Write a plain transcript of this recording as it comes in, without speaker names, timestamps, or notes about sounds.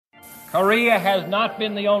Korea has not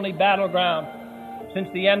been the only battleground since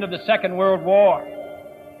the end of the Second World War.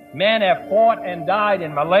 Men have fought and died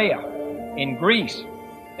in Malaya, in Greece,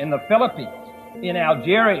 in the Philippines, in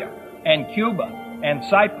Algeria and Cuba and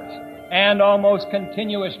Cyprus, and almost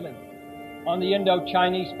continuously on the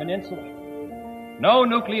Indo-Chinese Peninsula. No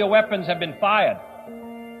nuclear weapons have been fired.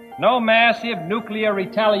 No massive nuclear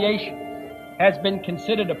retaliation has been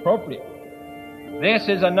considered appropriate. This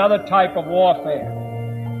is another type of warfare,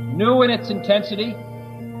 new in its intensity,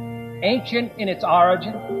 ancient in its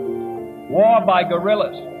origin, war by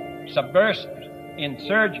guerrillas, subversives,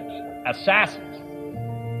 insurgents, assassins,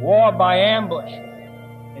 war by ambush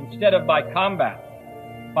instead of by combat,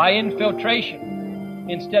 by infiltration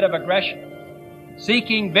instead of aggression,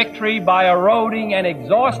 seeking victory by eroding and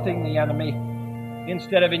exhausting the enemy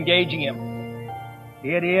instead of engaging him.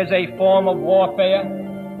 It is a form of warfare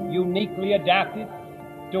uniquely adapted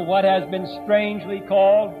to what has been strangely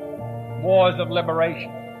called wars of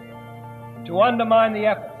liberation, to undermine the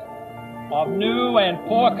efforts of new and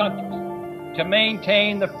poor countries to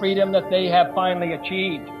maintain the freedom that they have finally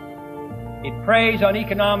achieved. It preys on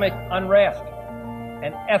economic unrest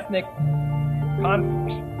and ethnic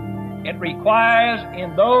conflicts. It requires,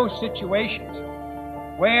 in those situations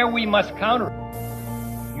where we must counter it,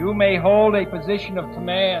 you may hold a position of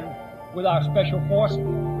command with our special forces,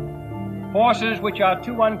 forces which are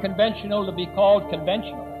too unconventional to be called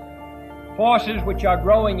conventional, forces which are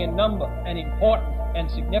growing in number and important and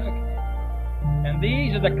significant. And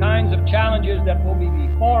these are the kinds of challenges that will be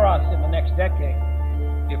before us in the next decade.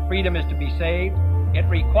 If freedom is to be saved, it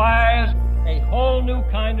requires a whole new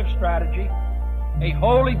kind of strategy, a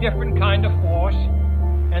wholly different kind of force,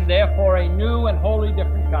 and therefore a new and wholly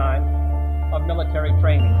different kind of military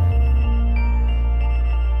training.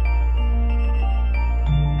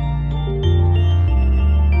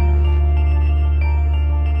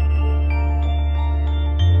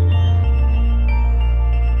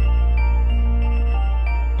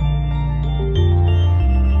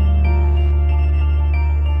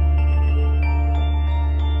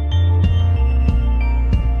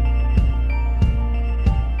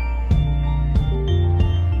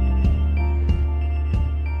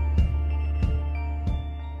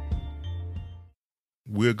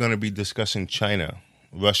 We're going to be discussing China,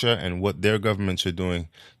 Russia, and what their governments are doing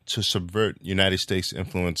to subvert United States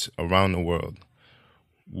influence around the world,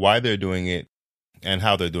 why they're doing it, and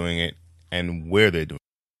how they're doing it, and where they're doing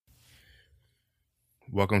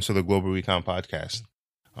it. Welcome to the Global Recon Podcast.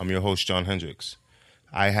 I'm your host, John Hendricks.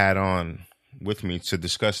 I had on with me to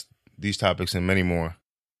discuss these topics and many more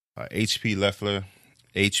H.P. Leffler.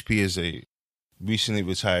 H.P. is a recently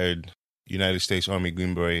retired United States Army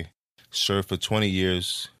Green Beret, served for 20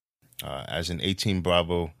 years as an 18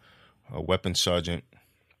 Bravo weapons sergeant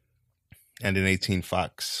and an 18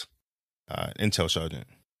 Fox intel sergeant.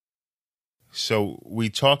 So we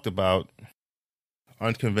talked about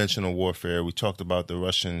unconventional warfare. We talked about the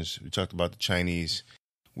Russians. We talked about the Chinese.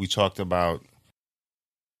 We talked about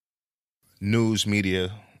news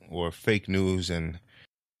media or fake news and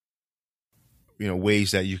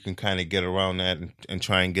ways that you can kind of get around that and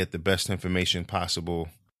try and get the best information possible,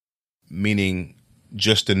 meaning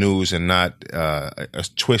just the news and not a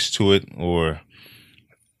twist to it or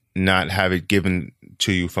not have it given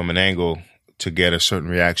to you from an angle to get a certain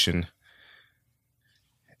reaction.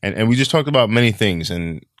 And we just talked about many things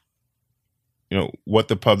and, what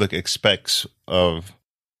the public expects of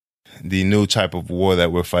the new type of war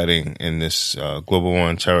that we're fighting in this global war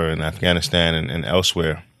on terror in Afghanistan and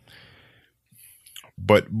elsewhere.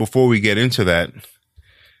 But before we get into that,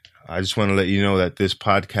 I just want to let you know that this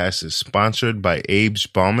podcast is sponsored by Abe's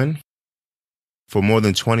Bauman. For more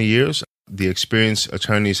than 20 years, the experienced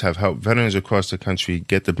attorneys have helped veterans across the country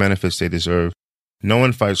get the benefits they deserve. No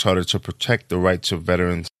one fights harder to protect the rights of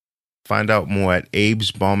veterans. Find out more at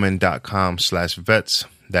abesbauman.com/vets.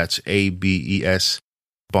 That's ABES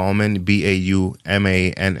Bauman,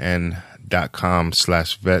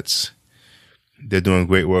 BAUMANN.com/vets. They're doing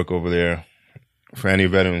great work over there. For any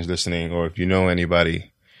veterans listening, or if you know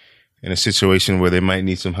anybody in a situation where they might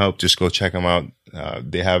need some help, just go check them out.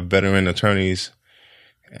 They have veteran attorneys,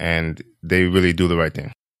 and they really do the right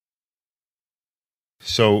thing.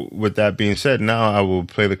 So with that being said, now I will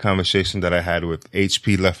play the conversation that I had with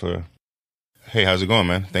H.P. Leffler. Hey, how's it going,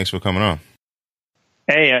 man? Thanks for coming on.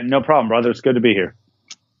 Hey, no problem, brother. It's good to be here.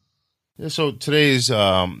 Yeah, so today is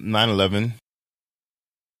 9/11.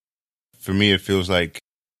 For me, it feels like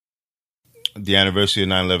the anniversary of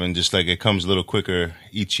 9/11, just like it comes a little quicker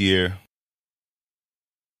each year.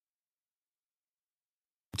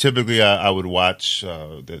 Typically, I would watch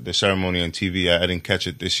the ceremony on TV. I didn't catch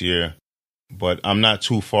it this year. but I'm not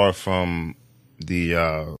too far from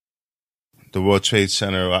the World Trade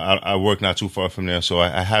Center. I work not too far from there, so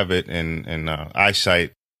I have it in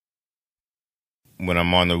eyesight when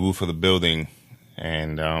I'm on the roof of the building,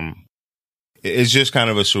 and it's just kind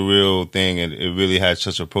of a surreal thing. It really had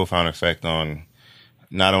such a profound effect on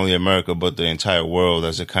not only America but the entire world,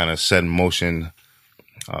 as it kind of set in motion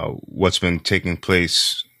what's been taking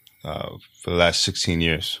place for the last 16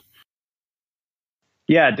 years.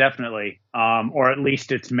 Yeah, definitely. Or at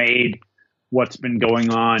least it's made what's been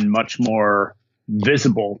going on much more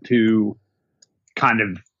visible to kind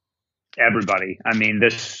of everybody. I mean,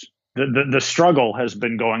 the struggle has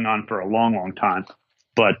been going on for a long, long time,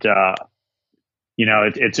 but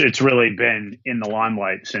it's really been in the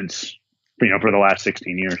limelight since for the last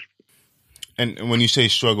 16 years. And when you say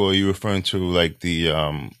struggle, are you referring to like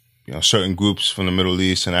the certain groups from the Middle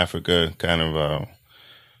East and Africa kind of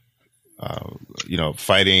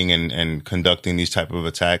fighting and conducting these type of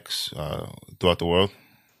attacks throughout the world?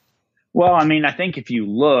 Well, I mean, I think if you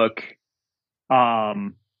look,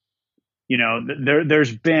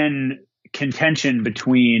 there's been contention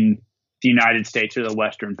between the United States or the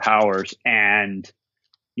Western powers and,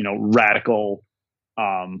 radical,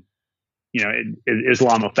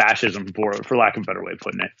 Islamofascism, for lack of a better way of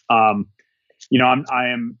putting it. I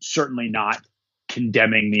am certainly not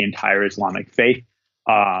condemning the entire Islamic faith.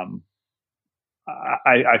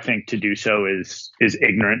 I think to do so is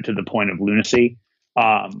ignorant to the point of lunacy.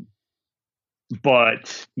 But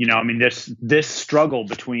this struggle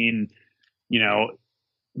between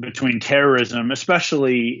terrorism,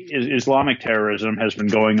 especially Islamic terrorism, has been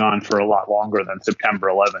going on for a lot longer than September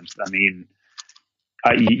 11th. I mean,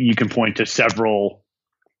 you can point to several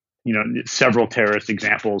terrorist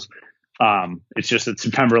examples. It's just that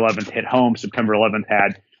September 11th hit home. September 11th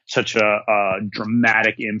had such a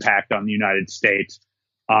dramatic impact on the United States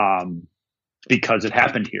because it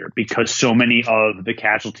happened here, because so many of the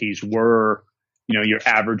casualties were, your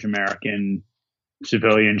average American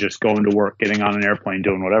civilian just going to work, getting on an airplane,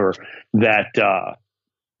 doing whatever, that,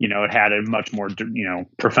 it had a much more,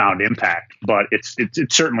 profound impact. But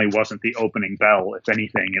it certainly wasn't the opening bell. If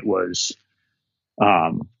anything, it was,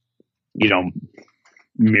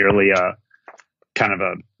 merely a kind of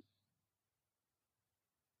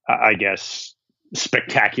I guess,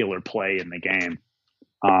 spectacular play in the game.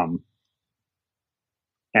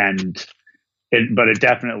 But it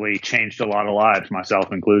definitely changed a lot of lives,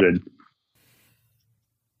 myself included.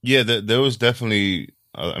 Yeah, there was definitely,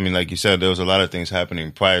 like you said, there was a lot of things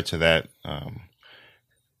happening prior to that.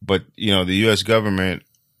 But, the U.S. government,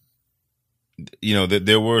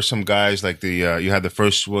 there were some guys like you had the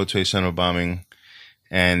first World Trade Center bombing,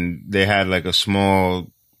 and they had like a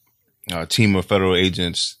small team of federal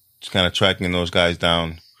agents kind of tracking those guys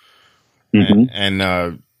down. Mm-hmm.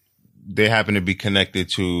 And they happened to be connected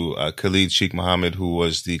to Khalid Sheikh Mohammed, who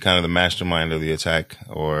was the kind of the mastermind of the attack,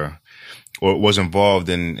 or was involved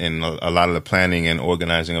in a lot of the planning and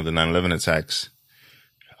organizing of the 9/11 attacks.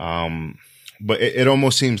 But it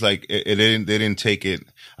almost seems like they didn't take it.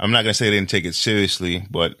 I'm not going to say they didn't take it seriously,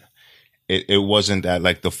 but it wasn't at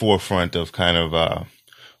like the forefront of kind of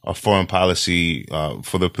a foreign policy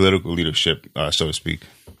for the political leadership, so to speak.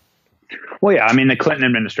 Well, yeah, I mean, the Clinton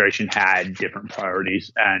administration had different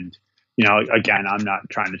priorities, and again, I'm not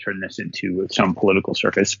trying to turn this into some political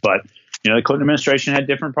circus, but the Clinton administration had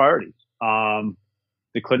different priorities. The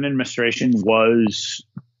Clinton administration was,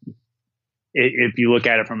 if you look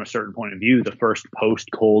at it from a certain point of view, the first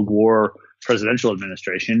post-Cold War presidential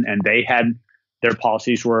administration, and they had their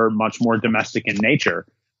policies were much more domestic in nature,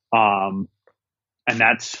 and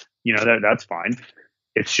that's that's fine.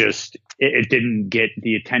 It's just it didn't get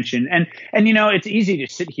the attention, and it's easy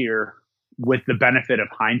to sit here with the benefit of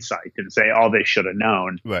hindsight and say, "Oh, they should have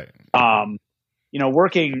known." Right.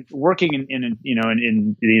 Working in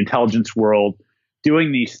the intelligence world,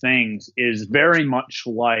 doing these things is very much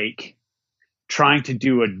like trying to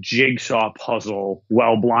do a jigsaw puzzle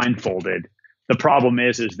while blindfolded. The problem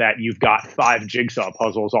is that you've got 5 jigsaw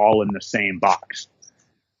puzzles all in the same box,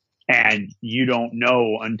 and you don't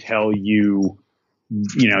know until you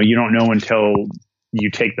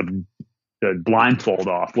take the blindfold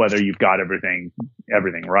off whether you've got everything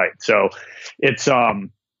right. So it's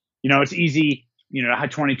it's easy,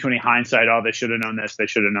 2020 hindsight. Oh, they should have known this, they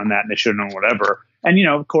should have known that, and they should have known whatever. And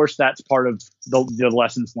of course, that's part of the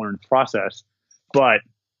lessons learned process. But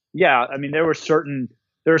yeah, I mean, there are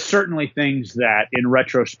certainly things that in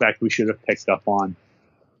retrospect we should have picked up on.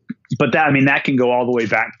 But that can go all the way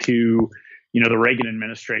back to the Reagan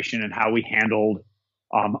administration and how we handled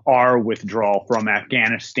our withdrawal from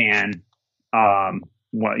Afghanistan. At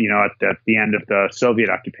the end of the Soviet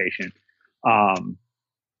occupation,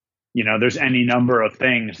 There's any number of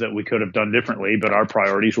things that we could have done differently, but our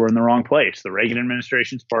priorities were in the wrong place. The Reagan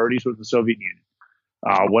administration's priorities were the Soviet Union.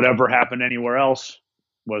 Whatever happened anywhere else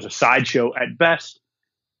was a sideshow at best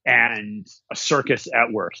and a circus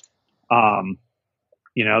at worst. The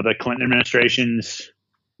Clinton administration's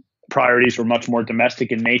priorities were much more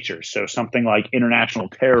domestic in nature. So something like international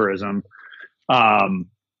terrorism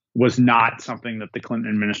was not something that the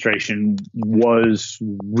Clinton administration was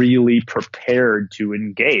really prepared to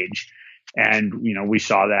engage. And, we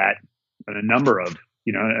saw that a number of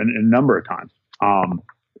times.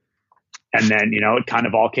 And then, it kind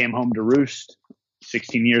of all came home to roost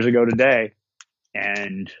 16 years ago today.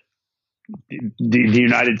 And the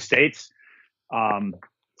United States,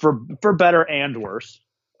 for better and worse,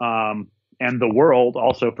 and the world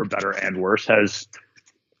also for better and worse, has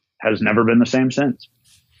never been the same since.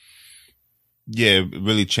 Yeah, it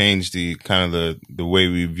really changed the kind of the way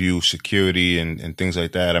we view security and things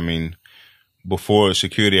like that. I mean, before,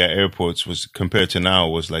 security at airports was, compared to now,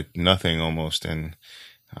 was like nothing almost. And,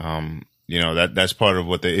 that's part of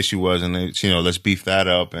what the issue was. And it's, let's beef that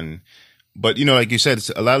up. But, like you said,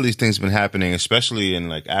 a lot of these things have been happening, especially in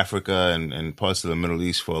like Africa and parts of the Middle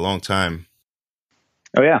East for a long time.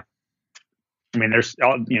 Oh, yeah. I mean, there's,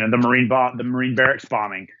 the Marine barracks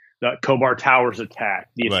bombing, the Khobar Towers attack,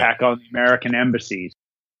 the attack on the American embassies.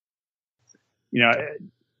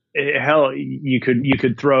 Hell, you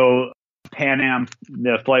could throw Pan Am,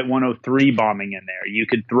 the Flight 103 bombing in there. You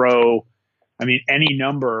could throw, any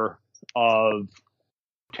number of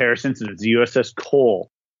terrorist incidents. The USS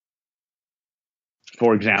Cole,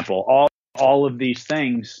 for example, all of these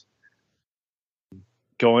things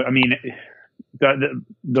going.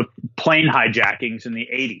 The plane hijackings in the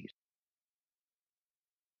 80s.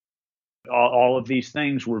 All of these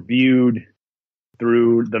things were viewed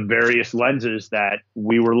through the various lenses that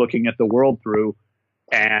we were looking at the world through,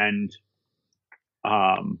 and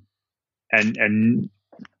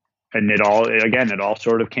it all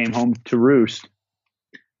sort of came home to roost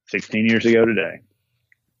 16 years ago today.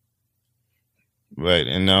 Right,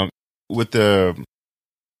 and with the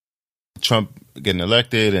Trump getting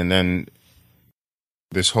elected, and then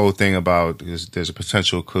this whole thing about there's a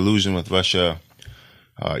potential collusion with Russia.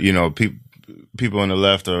 People on the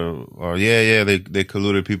left they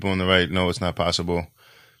colluded. People on the right, no, it's not possible.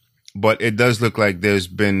 But it does look like there's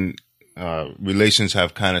been relations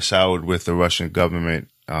have kind of soured with the Russian government,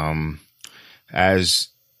 as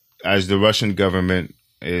the Russian government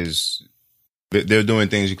they're doing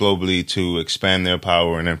things globally to expand their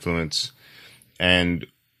power and influence, and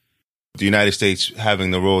the United States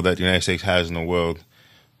having the role that the United States has in the world.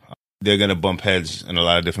 They're going to bump heads in a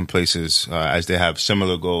lot of different places as they have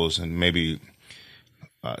similar goals, and maybe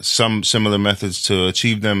some similar methods to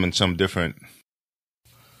achieve them and some different.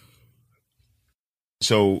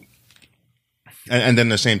 So, and then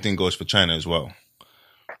the same thing goes for China as well.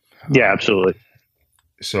 Yeah, absolutely.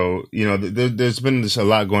 So, there's been a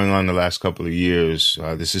lot going on the last couple of years.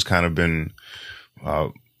 This has kind of been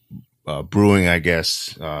brewing, I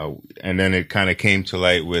guess, and then it kind of came to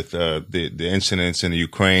light with the incidents in the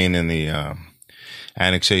Ukraine and the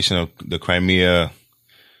annexation of the Crimea.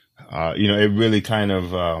 It really kind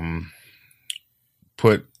of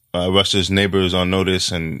put Russia's neighbors on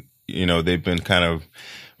notice, and they've been kind of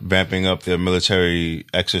vamping up their military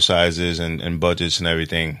exercises and budgets and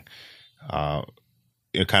everything.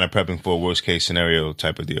 Kind of prepping for a worst case scenario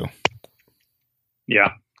type of deal.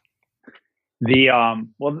 Yeah. The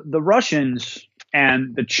Russians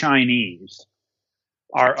and the Chinese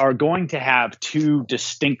are going to have two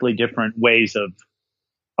distinctly different ways of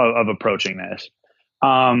approaching this.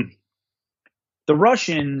 The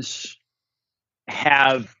Russians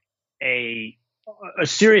have a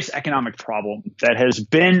serious economic problem that has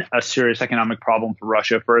been a serious economic problem for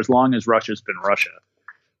Russia for as long as Russia's been Russia,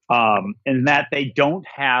 in that they don't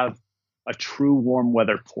have a true warm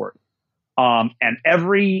weather port. And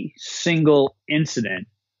every single incident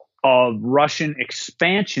of Russian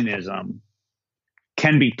expansionism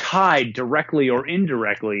can be tied directly or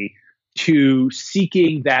indirectly to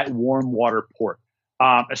seeking that warm water port,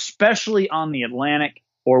 especially on the Atlantic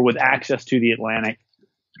or with access to the Atlantic.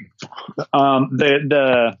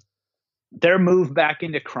 Their move back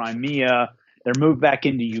into Crimea, their move back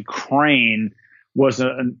into Ukraine was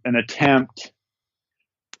an attempt.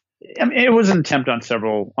 I mean, it was an attempt on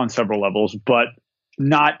several levels, but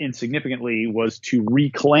not insignificantly was to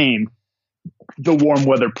reclaim the warm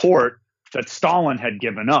weather port that Stalin had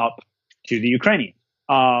given up to the Ukrainians,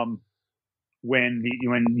 when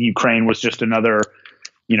Ukraine was just another,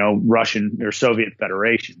 Russian or Soviet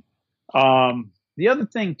Federation. The other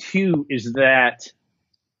thing too is that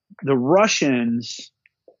the Russians,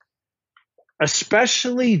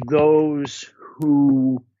 especially those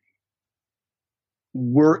who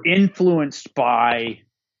were influenced by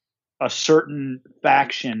a certain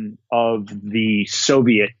faction of the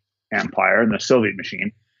Soviet empire and the Soviet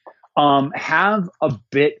machine, have a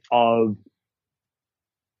bit of,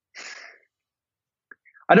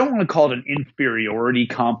 I don't want to call it an inferiority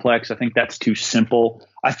complex. I think that's too simple.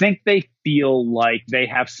 I think they feel like they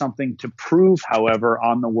have something to prove, however,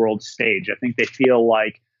 on the world stage. I think they feel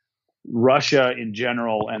like Russia in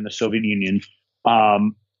general and the Soviet Union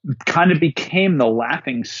kind of became the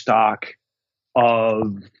laughing stock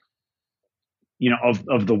of,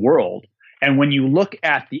 of the world. And when you look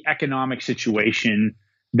at the economic situation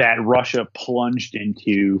that Russia plunged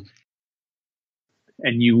into,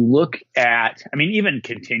 and you look at, even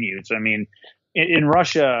continues. In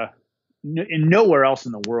Russia, in nowhere else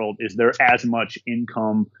in the world is there as much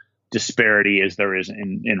income disparity as there is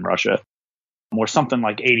in Russia. Where something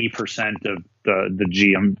like 80% of the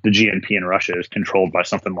GNP in Russia is controlled by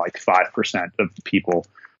something like 5% of the people.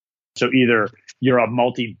 So either you're a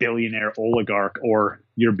multi-billionaire oligarch or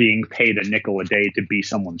you're being paid a nickel a day to be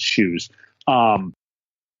someone's shoes.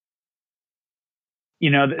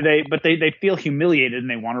 They feel humiliated and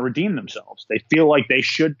they want to redeem themselves. They feel like they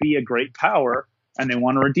should be a great power and they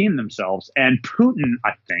want to redeem themselves. And Putin,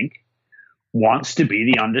 I think, wants to be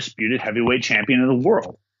the undisputed heavyweight champion of the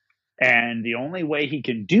world. And the only way he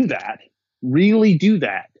can do that, really do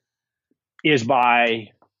that, is by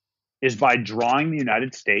drawing the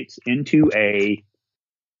United States into a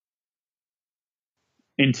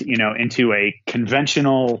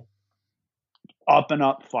conventional up and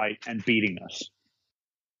up fight and beating us.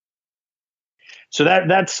 So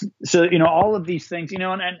that's all of these things, and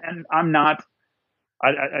I'm not,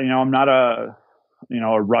 I'm not a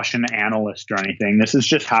Russian analyst or anything. This is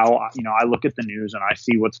just how, I look at the news and I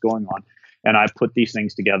see what's going on and I put these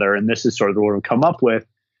things together. And this is sort of what we've come up with.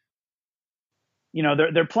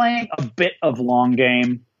 They're playing a bit of long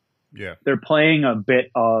game. Yeah. They're playing a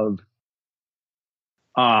bit of,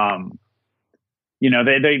 they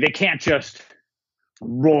can't just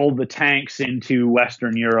roll the tanks into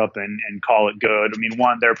Western Europe and call it good.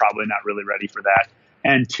 One, they're probably not really ready for that.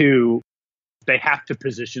 And two, they have to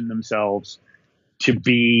position themselves to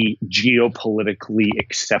be geopolitically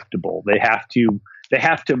acceptable. They have to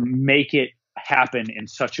make it happen in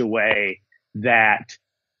such a way that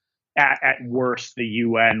at worst the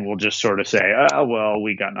UN will just sort of say, oh, well,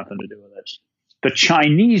 we got nothing to do with this. The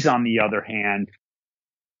Chinese, on the other hand,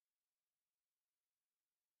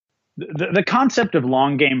 the concept of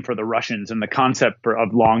long game for the Russians and the concept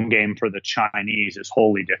of long game for the Chinese is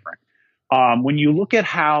wholly different. When you look at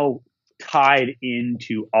how tied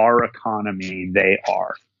into our economy they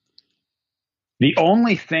are, the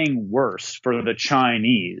only thing worse for the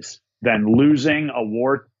Chinese than losing in a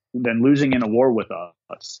war with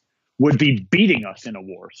us would be beating us in a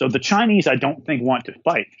war. So the Chinese, I don't think, want to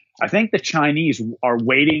fight. I think the Chinese are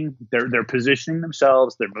waiting. They're positioning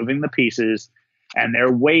themselves. They're moving the pieces, and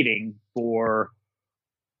they're waiting for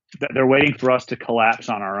us to collapse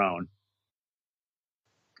on our own,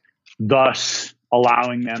 thus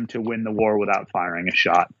allowing them to win the war without firing a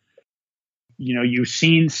shot. You've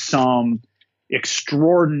seen some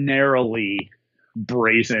extraordinarily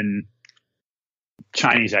brazen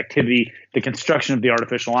Chinese activity, the construction of the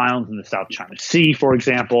artificial islands in the South China Sea, for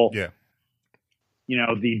example. Yeah.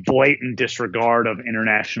 The blatant disregard of the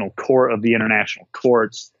international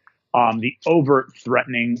courts, the overt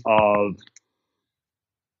threatening of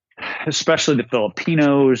especially the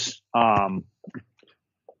Filipinos,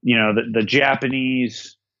 the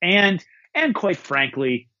Japanese, and quite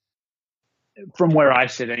frankly, from where I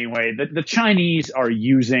sit anyway, the Chinese are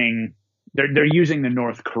using the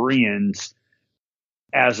North Koreans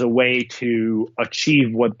as a way to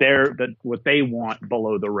achieve what they want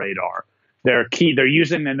below the radar. They're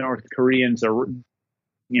using the North Koreans. The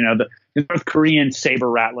North Korean saber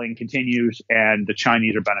rattling continues, and the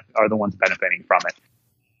Chinese are the ones benefiting from it.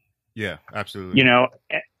 Yeah, absolutely.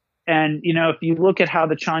 And if you look at how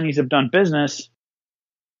the Chinese have done business,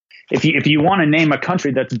 if you want to name a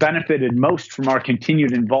country that's benefited most from our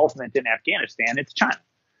continued involvement in Afghanistan, it's China.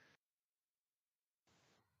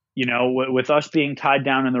 With us being tied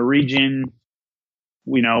down in the region,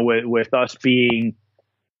 with us being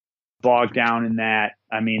bogged down in that,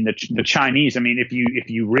 the Chinese, if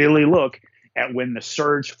you really look at when the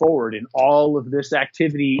surge forward in all of this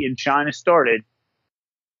activity in China started,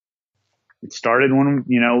 it started when,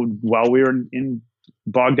 while we were in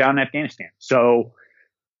bogged down in Afghanistan. So,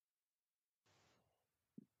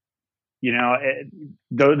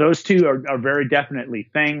 those two are very definitely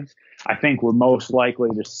things. I think we're most likely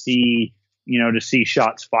to see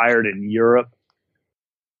shots fired in Europe,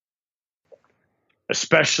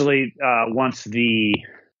 especially once the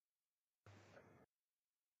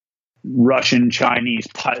Russian-Chinese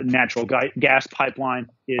natural gas pipeline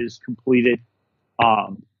is completed. I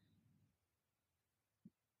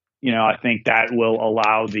think that will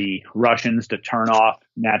allow the Russians to turn off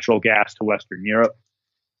natural gas to Western Europe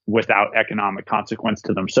without economic consequence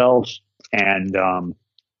to themselves. And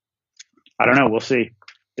I don't know. We'll see.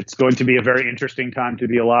 It's going to be a very interesting time to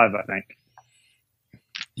be alive, I think.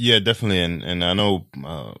 Yeah, definitely. And I know,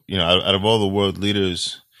 out of all the world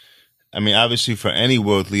leaders, I mean, obviously for any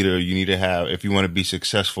world leader, you need to have, if you want to be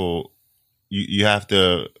successful, you have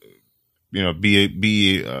to,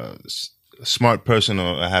 be a smart person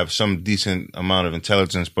or have some decent amount of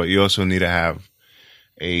intelligence, but you also need to have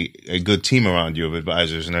a good team around you of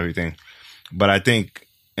advisors and everything. But I think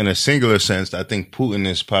in a singular sense, I think Putin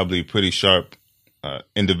is probably pretty sharp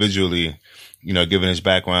individually, given his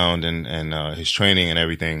background and his training and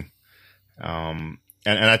everything. And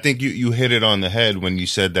I think you hit it on the head when you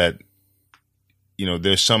said that,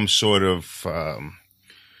 there's some sort of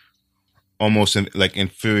almost like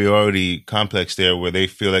inferiority complex there where they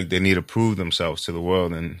feel like they need to prove themselves to the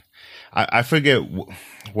world. And I forget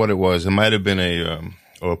what it was. It might have been a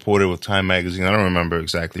reporter with Time Magazine. I don't remember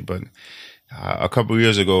exactly, but a couple of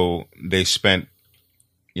years ago, they spent,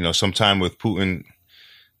 some time with Putin,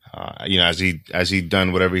 as he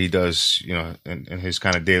done whatever he does, in his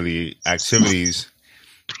kind of daily activities.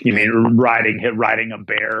 You mean riding a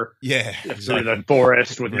bear? Yeah, through the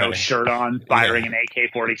forest with no shirt on, firing an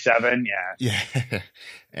AK-47. Yeah.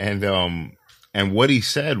 And what he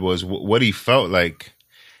said was what he felt like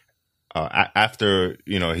after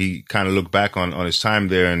he kind of looked back on his time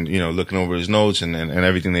there and looking over his notes and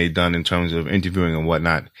everything they'd done in terms of interviewing and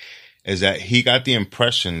whatnot, is that he got the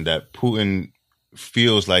impression that Putin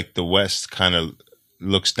feels like the West kind of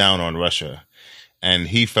looks down on Russia, and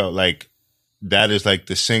he felt like that is like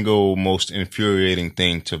the single most infuriating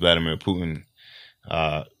thing to Vladimir Putin,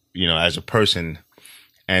 as a person.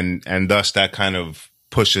 And thus that kind of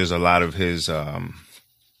pushes a lot of his,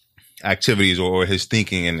 activities or his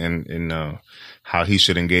thinking and how he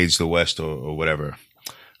should engage the West or whatever.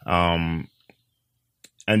 And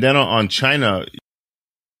then on China,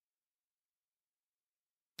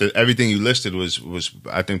 everything you listed was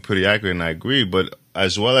I think pretty accurate, and I agree. But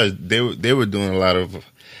as well as they were doing a lot of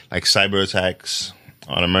like cyber attacks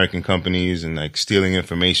on American companies and like stealing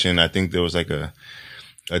information. I think there was like a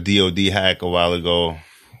DoD hack a while ago,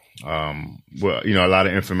 where a lot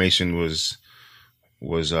of information was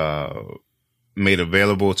made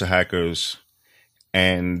available to hackers,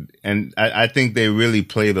 and I think they really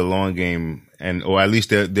play the long game, or at least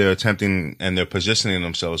they're attempting and they're positioning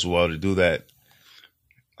themselves well to do that.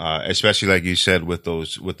 Especially like you said with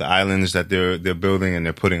the islands that they're building, and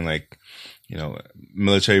they're putting like,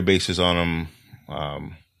 military bases on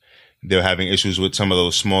them. They're having issues with some of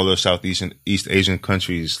those smaller East Asian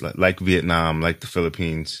countries like Vietnam, like the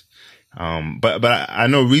Philippines. But I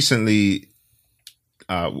know recently,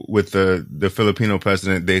 with the Filipino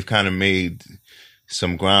president, they've kind of made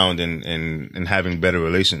some ground in having better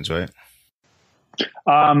relations, right?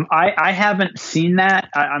 I haven't seen that.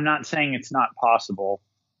 I'm not saying it's not possible.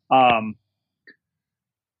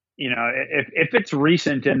 If it's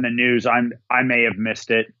recent in the news, I may have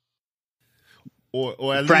missed it.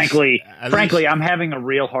 Or at frankly, least, I'm having a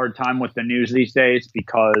real hard time with the news these days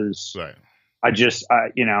because right. I just,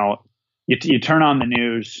 you turn on the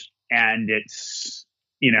news and it's,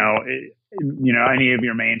 any of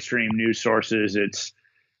your mainstream news sources, it's,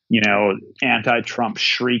 anti-Trump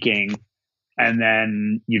shrieking, and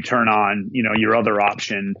then you turn on, your other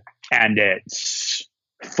option and it's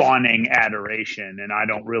fawning adoration, and I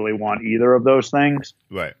don't really want either of those things.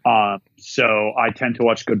 Right. So I tend to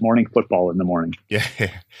watch Good Morning Football in the morning. Yeah.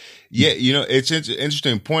 Yeah. It's an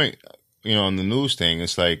interesting point, on the news thing.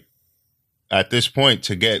 It's like at this point,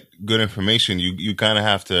 to get good information, you kind of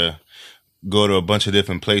have to go to a bunch of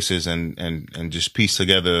different places and just piece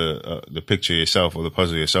together the picture yourself or the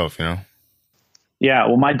puzzle yourself, Yeah.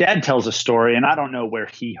 Well, my dad tells a story, and I don't know where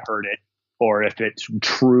he heard it or if it's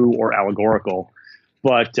true or allegorical.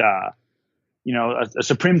 But, a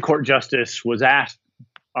Supreme Court justice was asked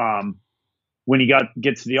when he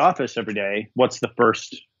gets to the office every day, what's the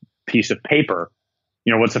first piece of paper?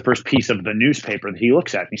 What's the first piece of the newspaper that he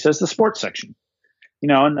looks at? And he says the sports section.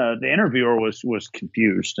 And the interviewer was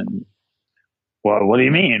confused. And, well, what do you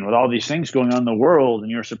mean? With all these things going on in the world and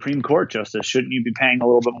you're a Supreme Court justice, shouldn't you be paying a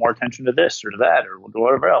little bit more attention to this or to that or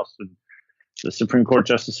whatever else? And The Supreme Court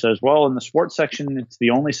justice says, well, in the sports section, it's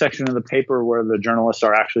the only section of the paper where the journalists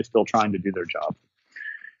are actually still trying to do their job.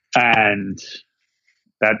 And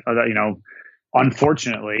that,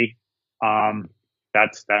 unfortunately,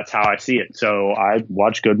 that's how I see it. So I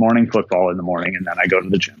watch Good Morning Football in the morning, and then I go to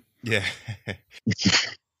the gym. Yeah.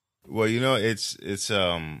 Well,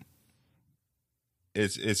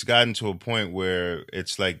 it's gotten to a point where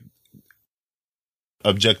it's like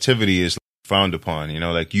objectivity is frowned upon.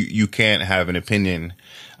 Like you can't have an opinion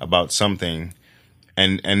about something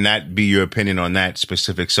and that be your opinion on that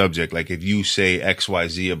specific subject. Like if you say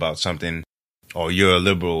XYZ about something, or you're a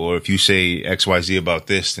liberal, or if you say XYZ about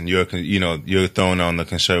this, then you're thrown on the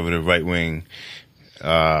conservative right wing,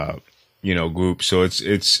 group. So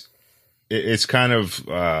it's kind of,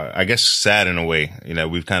 I guess, sad in a way.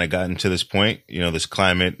 We've kind of gotten to this point, this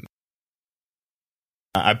climate.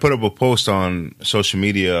 I put up a post on social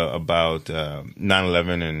media about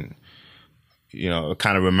 9/11 and,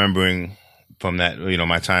 kind of remembering from that,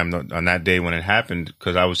 my time on that day when it happened,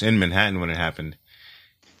 because I was in Manhattan when it happened.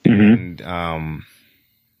 Mm-hmm.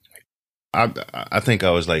 And I think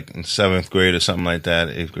I was like in 7th grade or something like that,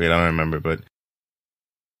 8th grade, I don't remember, but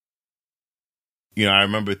I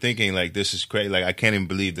remember thinking like, this is crazy. Like, I can't even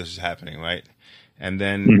believe this is happening. Right. And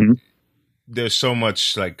then there's so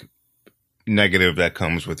much like negative that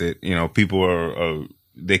comes with it. People are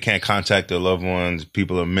they can't contact their loved ones.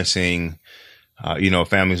 People are missing,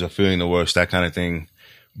 families are feeling the worst, that kind of thing.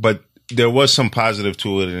 But there was some positive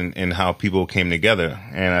to it in how people came together.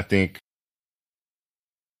 And I think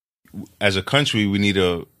as a country, we need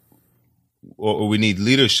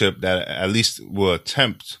leadership that at least will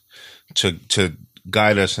attempt to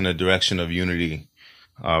guide us in a direction of unity,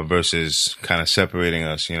 versus kind of separating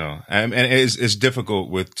us, and it's difficult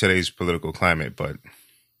with today's political climate, but.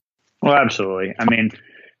 Well, absolutely. I mean,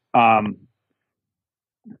 I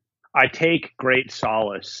take great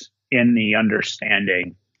solace in the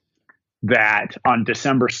understanding that on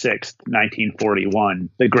December 6th, 1941,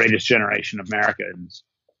 the greatest generation of Americans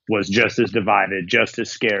was just as divided, just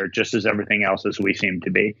as scared, just as everything else as we seem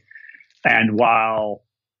to be. And while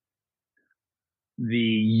the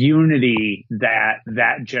unity that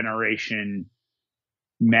generation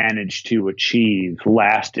managed to achieve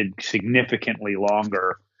lasted significantly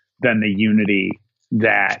longer than the unity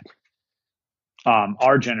that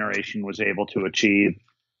our generation was able to achieve,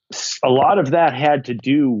 a lot of that had to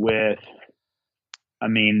do with, a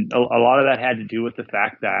lot of that had to do with the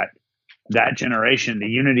fact that that generation, the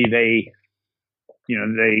unity they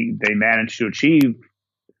managed to achieve,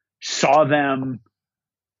 saw them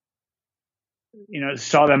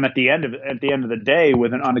at the end of the day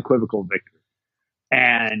with an unequivocal victory.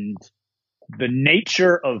 And the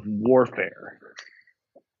nature of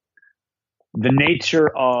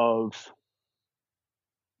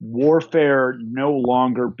warfare, no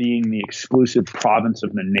longer being the exclusive province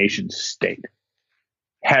of the nation state,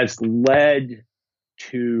 has led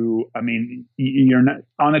to, you're not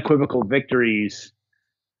unequivocal victories.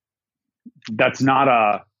 That's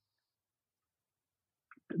not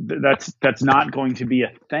going to be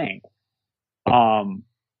a thing.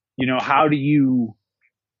 How do you,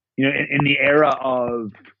 in the era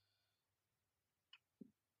of,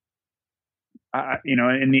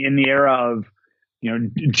 in the era of,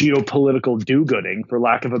 geopolitical do-gooding, for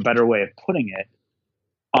lack of a better way of putting it,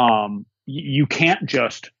 you can't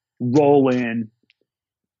just roll in,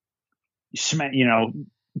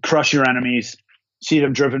 crush your enemies, see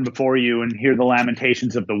them driven before you, and hear the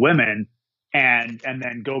lamentations of the women, and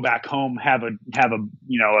then go back home, have a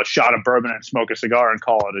shot of bourbon and smoke a cigar and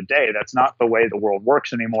call it a day. That's not the way the world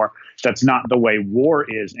works anymore. That's not the way war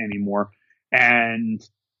is anymore. And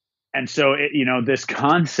so, this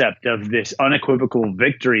concept of this unequivocal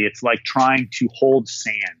victory, it's like trying to hold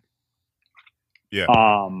sand. Yeah.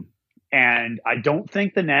 And I don't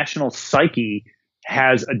think the national psyche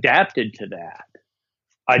has adapted to that.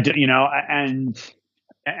 I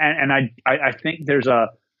think there's a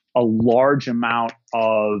large amount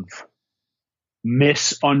of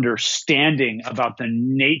misunderstanding about the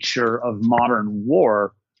nature of modern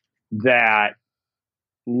war that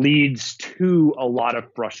leads to a lot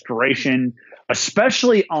of frustration,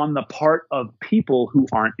 especially on the part of people who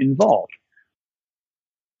aren't involved.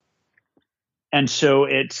 And so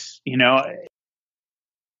it's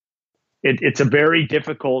a very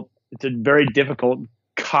difficult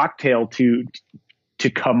cocktail to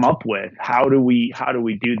come up with. How do we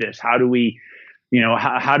do this? How do we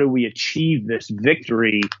achieve this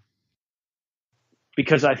victory?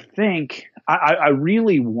 Because I think I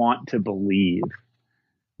really want to believe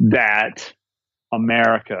that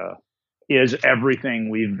America is everything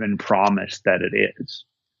we've been promised that it is.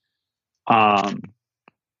 Um,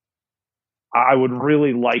 I would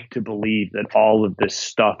really like to believe that all of this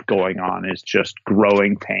stuff going on is just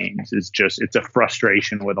growing pains. It's a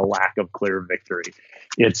frustration with a lack of clear victory.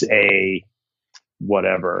 It's a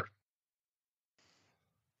whatever.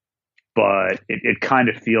 But it kind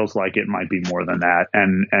of feels like it might be more than that.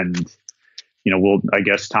 And I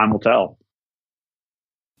guess time will tell.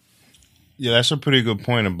 Yeah, that's a pretty good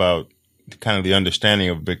point about kind of the understanding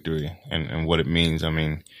of victory and what it means. I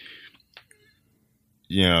mean,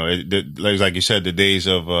 like you said, the days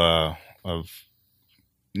of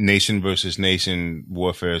nation versus nation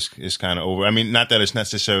warfare is kind of over. I mean, not that it's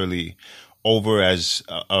necessarily over as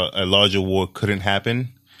a larger war couldn't happen,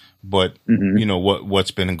 but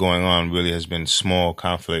what's been going on really has been small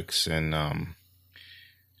conflicts, and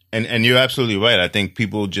you're absolutely right. I think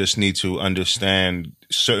people just need to understand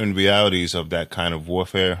certain realities of that kind of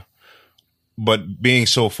warfare, but being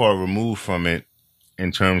so far removed from it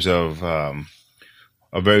in terms of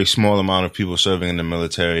a very small amount of people serving in the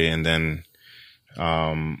military, and then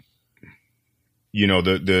the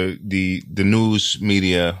news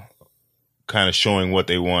media kind of showing what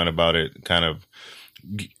they want about it, kind of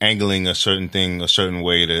angling a certain thing a certain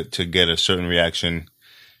way to get a certain reaction.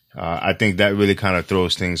 I think that really kind of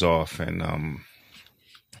throws things off. And oh,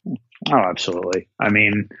 absolutely. I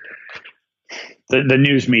mean, the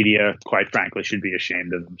news media, quite frankly, should be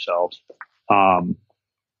ashamed of themselves. And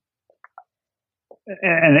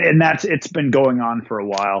it's been going on for a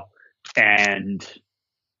while, and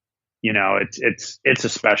it's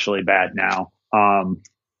especially bad now.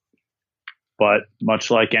 But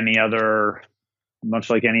much like any other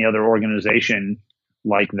organization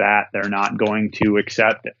like that, they're not going to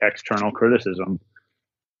accept external criticism.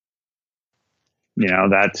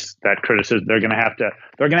 That's that criticism. They're going to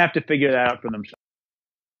have to figure that out for themselves.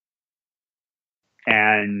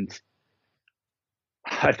 And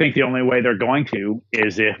I think the only way they're going to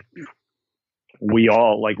is if we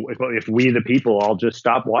all, if we the people all just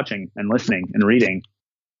stop watching and listening and reading.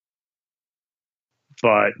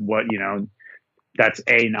 But that's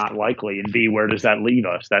A, not likely, and B, where does that leave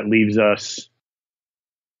us? That leaves us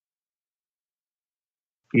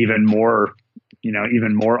even more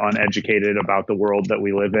uneducated about the world that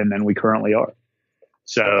we live in than we currently are.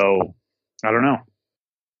 So I don't know.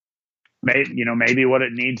 Maybe what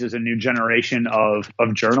it needs is a new generation of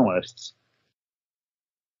journalists.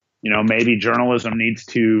 Maybe journalism needs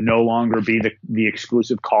to no longer be the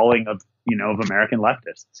exclusive calling of American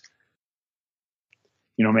leftists.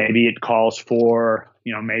 Maybe it calls for,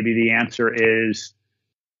 maybe the answer is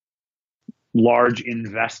large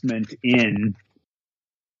investment in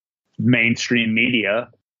mainstream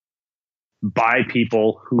media by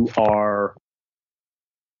people who are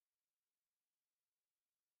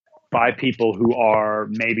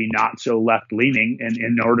maybe not so left leaning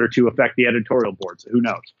in order to affect the editorial boards. Who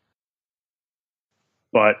knows?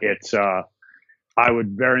 But it's, I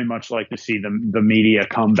would very much like to see the media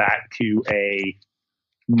come back to a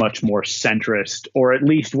much more centrist, or at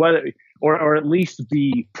least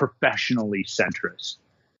be professionally centrist.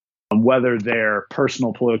 Whether their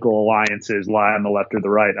personal political alliances lie on the left or the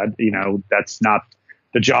right, that's not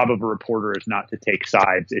the job of a reporter. Is not to take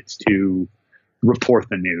sides; it's to report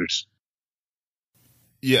the news.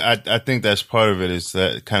 Yeah, I think that's part of it. Is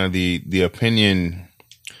that kind of the opinion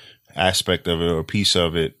aspect of it, or piece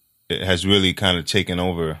of it, it has really kind of taken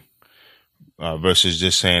over. Versus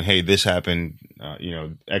just saying, "Hey, this happened,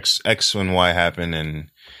 X and Y happened,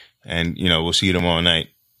 and we'll see you tomorrow night."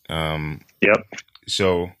 Yep.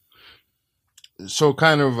 So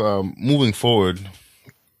kind of moving forward,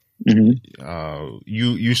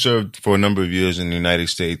 you served for a number of years in the United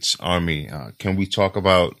States Army. Can we talk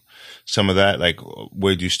about some of that? Like,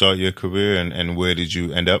 where did you start your career, and where did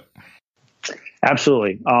you end up?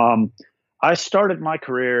 Absolutely. I started my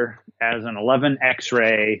career as an 11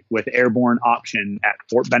 X-ray with airborne option at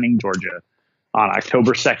Fort Benning, Georgia on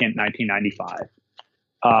October 2nd, 1995.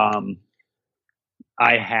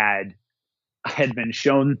 I'd been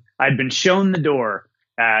shown the door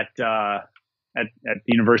at the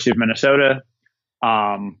University of Minnesota,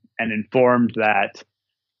 and informed that,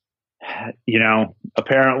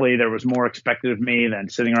 apparently there was more expected of me than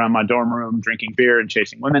sitting around my dorm room drinking beer and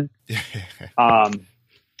chasing women.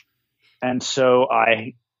 And so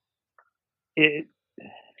I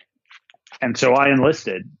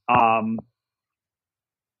enlisted.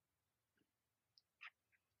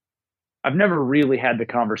 I've never really had the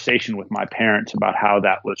conversation with my parents about how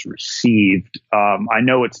that was received. I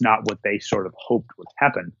know it's not what they sort of hoped would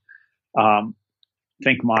happen. I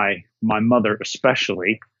think my mother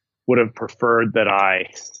especially would have preferred that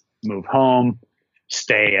I move home,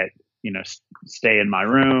 stay in my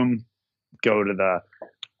room, go to the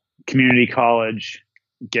community college,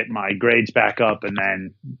 get my grades back up, and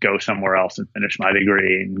then go somewhere else and finish my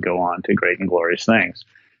degree and go on to great and glorious things.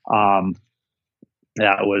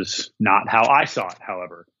 That was not how I saw it,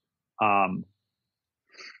 however. I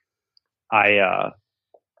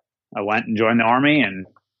went and joined the Army and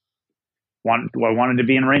I wanted to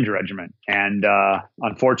be in a Ranger Regiment. And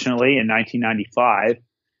unfortunately, in 1995,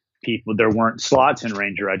 there weren't slots in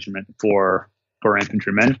Ranger Regiment for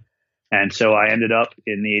infantrymen. And so I ended up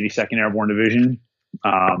in the 82nd Airborne Division.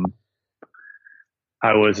 I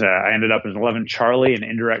ended up as 11 Charlie, an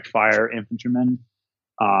indirect fire infantryman,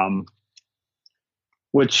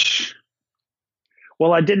 which,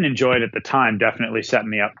 well, I didn't enjoy it at the time. Definitely set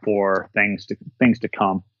me up for things to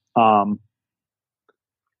come.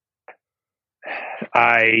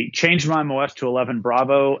 I changed my MOS to 11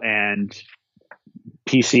 Bravo and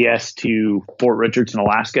PCS to Fort Richardson,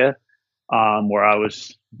 Alaska, where I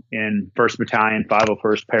was in 1st Battalion,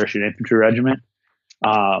 501st Parachute Infantry Regiment.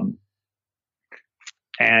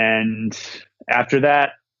 And after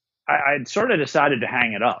that, I'd sort of decided to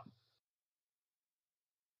hang it up.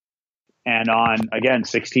 And again,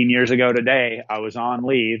 16 years ago today, I was on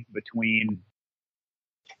leave between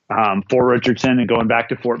Fort Richardson and going back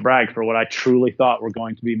to Fort Bragg for what I truly thought were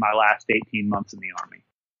going to be my last 18 months in the Army.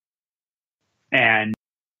 And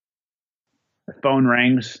the phone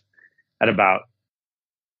rings at about,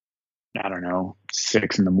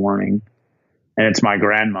 6 in the morning. And it's my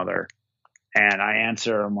grandmother. And I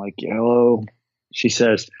answer, I'm like, hello. She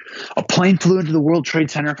says, a plane flew into the World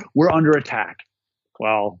Trade Center. We're under attack.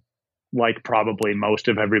 Well, like probably most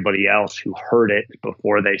of everybody else who heard it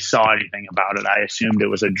before they saw anything about it, I assumed it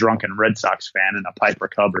was a drunken Red Sox fan in a Piper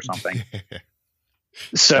Cub or something.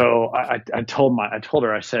 So I told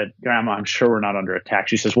her, I said, Grandma, I'm sure we're not under attack.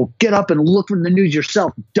 She says, well, get up and look from the news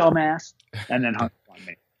yourself, dumbass. And then hung up on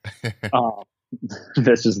me.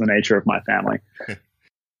 This is the nature of my family.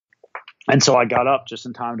 And so I got up just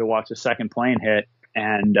in time to watch the second plane hit.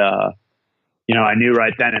 And, I knew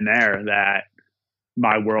right then and there that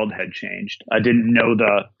my world had changed. I didn't know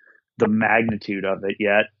the magnitude of it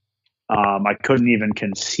yet. I couldn't even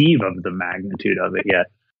conceive of the magnitude of it yet.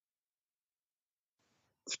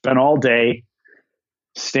 Spent all day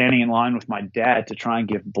standing in line with my dad to try and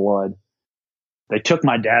give blood. They took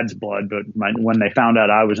my dad's blood, but when they found out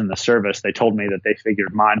I was in the service, they told me that they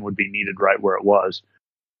figured mine would be needed right where it was.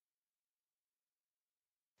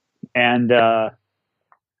 And I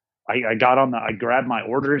grabbed my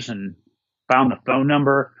orders and found the phone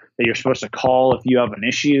number that you're supposed to call if you have an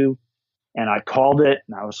issue. And I called it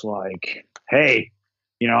and I was like, hey,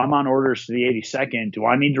 I'm on orders to the 82nd. Do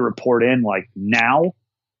I need to report in like now?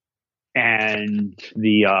 And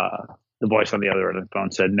the voice on the other end of the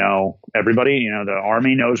phone said, no, everybody, the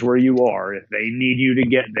Army knows where you are. If they need you to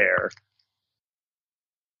get there,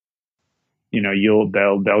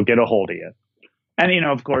 they'll get a hold of you. And,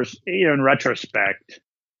 of course, in retrospect,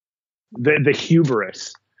 the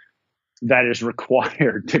hubris that is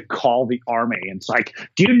required to call the Army and it's like,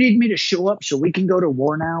 do you need me to show up so we can go to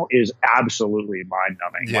war now is absolutely mind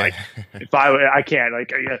numbing. Yeah. Like if I can't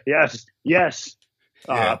yes.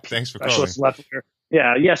 Yeah, thanks for Specialist calling.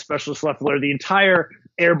 Leffler. Specialist Leffler. The entire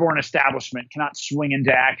airborne establishment cannot swing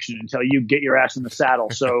into action until you get your ass in the saddle.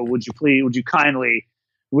 So would you kindly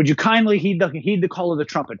heed the call of the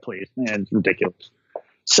trumpet, please? And it's ridiculous.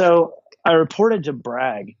 So I reported to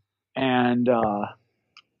Bragg, and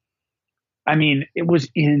it was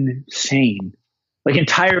insane. Like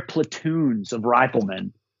entire platoons of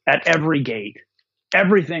riflemen at every gate.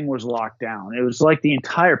 Everything was locked down. It was like the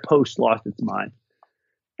entire post lost its mind.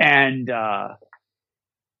 And then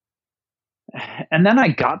I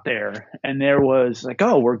got there and there was like,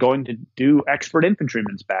 oh, we're going to do expert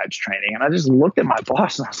infantryman's badge training. And I just looked at my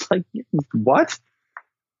boss and I was like, what?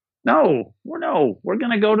 No, we're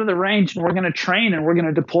going to go to the range and we're going to train and we're going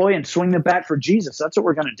to deploy and swing the bat for Jesus. That's what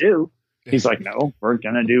we're going to do. He's like, no, we're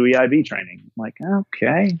going to do EIB training. I'm like,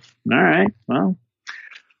 okay. All right. Well,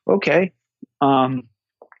 okay. And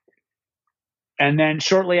then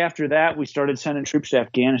shortly after that, we started sending troops to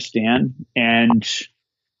Afghanistan, and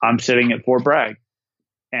I'm sitting at Fort Bragg.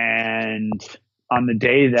 And on the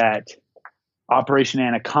day that Operation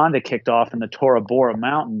Anaconda kicked off in the Tora Bora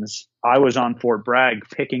Mountains, I was on Fort Bragg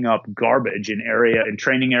picking up garbage in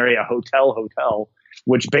training area hotel,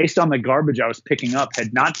 which based on the garbage I was picking up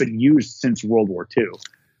had not been used since World War II.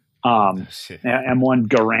 M1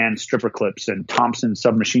 Garand stripper clips and Thompson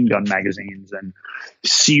submachine gun magazines and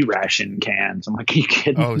sea ration cans. I'm like, are you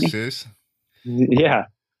kidding me? Oh, sis? Yeah.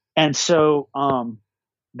 And so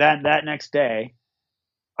that next day,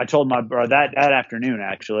 I told that afternoon,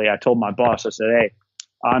 actually, I told my boss, I said, hey,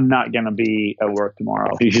 I'm not going to be at work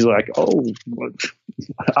tomorrow. He's like, oh,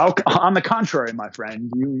 on the contrary, my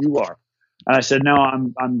friend, you are. And I said, no,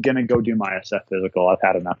 I'm going to go do my SF physical. I've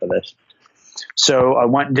had enough of this. So I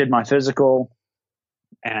went and did my physical.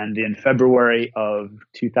 And in February of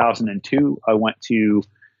 2002, I went to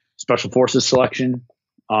Special Forces selection,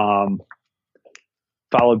 followed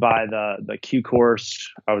by the Q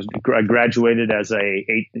course. I graduated as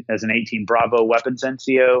an 18 Bravo weapons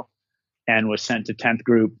NCO and was sent to 10th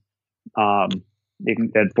Group at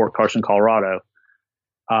Fort Carson, Colorado.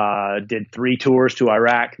 Did 3 tours to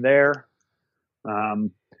Iraq there.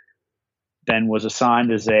 Then was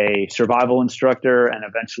assigned as a survival instructor and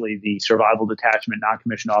eventually the survival detachment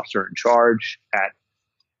non-commissioned officer in charge at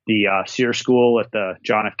the SEER school at the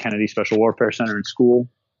John F. Kennedy Special Warfare Center and School.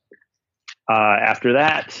 After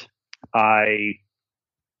that, I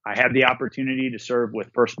had the opportunity to serve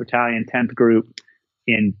with 1st Battalion, 10th Group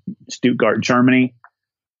in Stuttgart, Germany.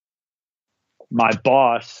 My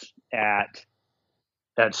boss at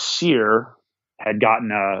SEER had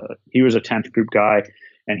he was a 10th Group guy,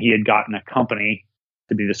 and he had gotten a company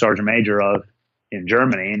to be the sergeant major of in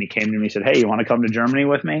Germany. And he came to me and said, hey, you want to come to Germany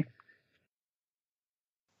with me?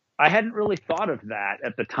 I hadn't really thought of that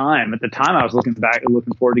at the time. At the time, I was looking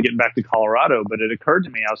forward to getting back to Colorado. But it occurred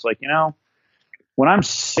to me, I was like, when I'm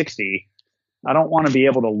 60, I don't want to be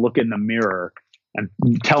able to look in the mirror and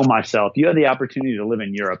tell myself, you had the opportunity to live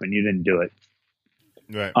in Europe and you didn't do it.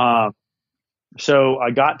 Right. So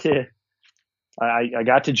I got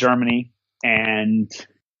to Germany, and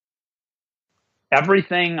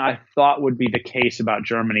everything I thought would be the case about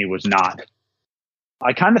Germany was not.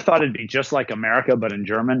 I kind of thought it'd be just like America, but in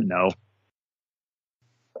German, no.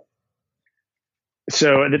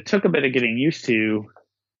 So it took a bit of getting used to.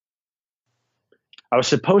 I was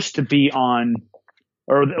supposed to be let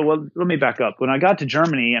me back up. When I got to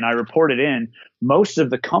Germany and I reported in, most of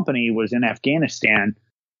the company was in Afghanistan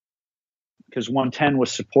because 110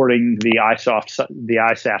 was supporting the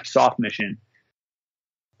ISAF soft mission.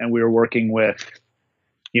 And we were working with,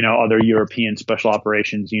 other European special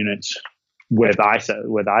operations units with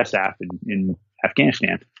ISAF in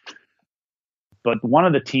Afghanistan. But one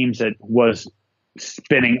of the teams that was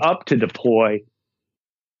spinning up to deploy,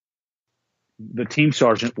 the team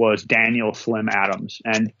sergeant was Daniel Slim Adams.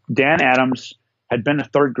 And Dan Adams had been a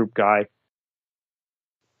 3rd Group guy,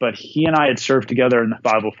 but he and I had served together in the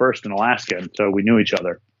 501st in Alaska, and so we knew each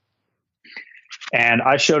other. And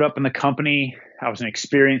I showed up in the company. I was an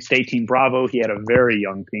experienced 18 Bravo. He had a very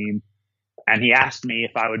young team. And he asked me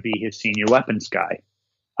if I would be his senior weapons guy.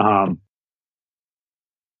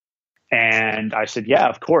 And I said, yeah,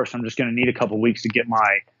 of course. I'm just going to need a couple of weeks to get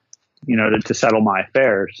to settle my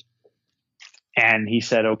affairs. And he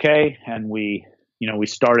said, okay. And we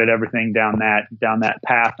started everything down that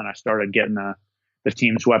path. And I started getting the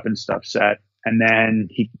team's weapons stuff set. And then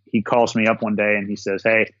he calls me up one day and he says,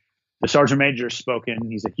 hey, the sergeant major has spoken.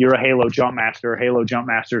 He's like, you're a Halo jump master. Halo jump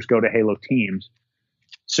masters go to Halo teams.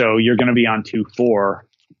 So you're going to be on 2-4,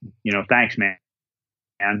 thanks, man.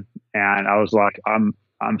 And I was like, I'm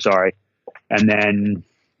sorry. And then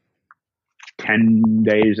 10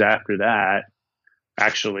 days after that,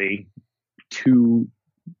 actually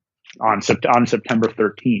on September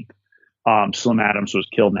 13th, Slim Adams was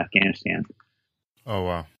killed in Afghanistan. Oh,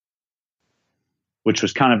 wow. Which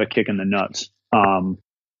was kind of a kick in the nuts.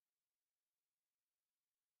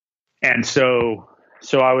 And so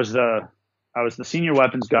I was the senior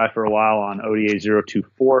weapons guy for a while on ODA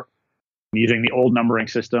 024, using the old numbering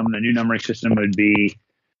system. The new numbering system would be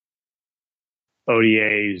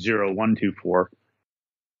ODA 0124.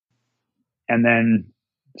 And then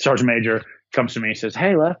Sergeant Major comes to me and says,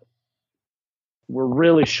 hey, Lef, we're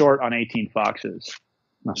really short on 18 Foxes.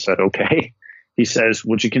 I said, okay. He says,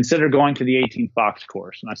 would you consider going to the 18 Fox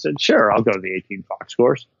course? And I said, sure, I'll go to the 18 Fox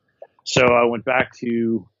course. So I went back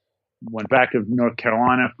to North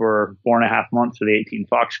Carolina for 4.5 months for the 18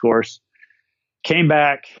 Fox course, came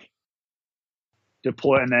back,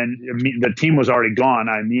 deployed, and then the team was already gone.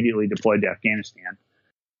 I immediately deployed to Afghanistan.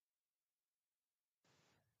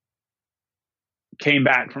 Came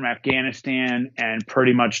back from Afghanistan and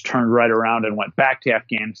pretty much turned right around and went back to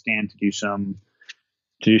Afghanistan to do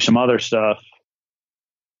some other stuff.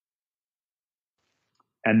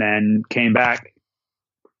 And then came back,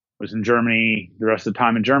 was in Germany the rest of the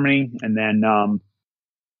time in Germany, and then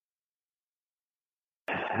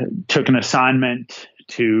took an assignment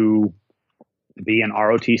to be an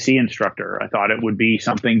ROTC instructor. I thought it would be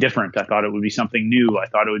something different. I thought it would be something new. I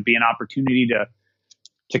thought it would be an opportunity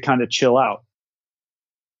to kind of chill out.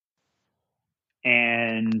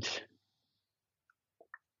 And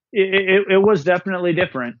it was definitely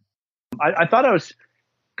different. I thought I was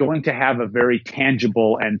going to have a very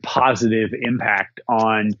tangible and positive impact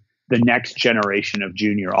on the next generation of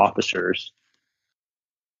junior officers.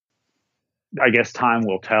 I guess time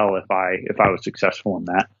will tell if I was successful in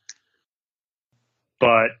that.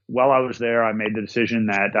 But while I was there, I made the decision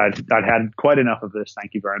that I'd had quite enough of this.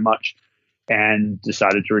 Thank you very much. And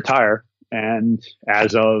decided to retire. And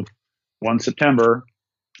as of 1 September,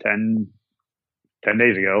 10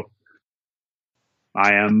 days ago,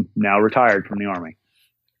 I am now retired from the Army.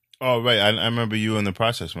 Oh, right. I remember you in the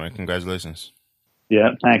process, man. Congratulations.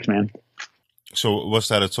 Yeah, thanks, man. So what's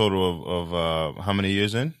that, a total of how many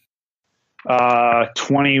years in?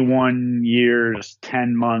 21 years,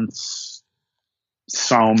 10 months,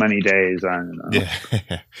 so many days. I don't know.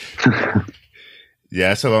 Yeah.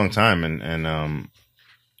 Yeah, it's a long time. And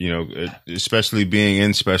you know, especially being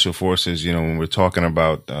in special forces, you know, when we're talking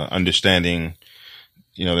about understanding,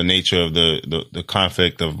 you know, the nature of the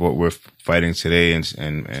conflict of what we're fighting today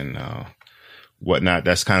and whatnot,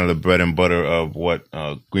 that's kind of the bread and butter of what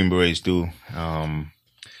Green Berets do.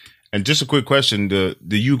 And just a quick question, the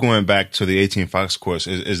you going back to the 18 Fox course,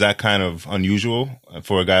 is that kind of unusual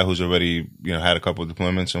for a guy who's already, you know, had a couple of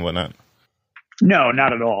deployments and whatnot? No,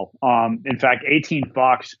 not at all. In fact, 18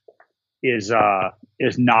 Fox is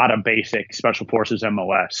not a basic Special Forces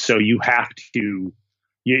MOS. So you have to,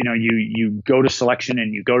 you go to selection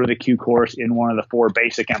and you go to the Q course in one of the 4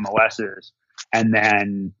 basic MOSs. And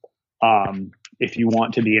then if you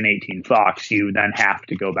want to be an 18 Fox, you then have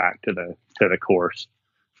to go back to the course.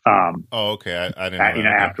 Oh, okay. I didn't know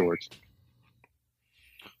that. Afterwards.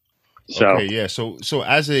 So, okay, yeah. So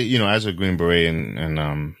as a Green Beret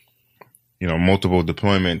and you know, multiple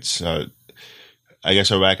deployments, I guess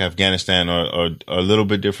Iraq, Afghanistan are a little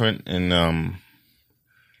bit different in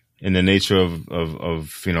the nature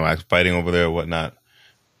of you know, fighting over there or whatnot.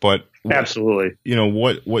 But absolutely, you know,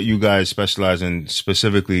 what you guys specialize in,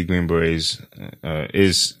 specifically Green Berets,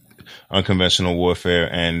 is unconventional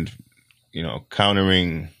warfare and, you know,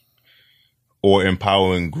 countering or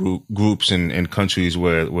empowering groups in countries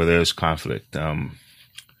where there's conflict.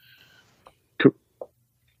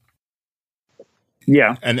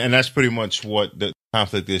 Yeah. And that's pretty much what the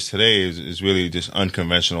conflict is today, is really just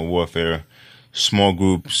unconventional warfare. Small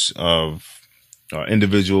groups of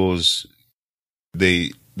individuals,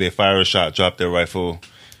 they fire a shot, drop their rifle,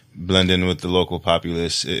 blend in with the local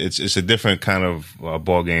populace. It's a different kind of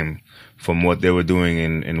ball game from what they were doing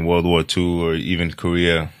in World War II or even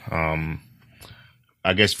Korea.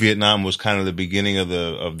 I guess Vietnam was kind of the beginning of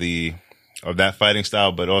that fighting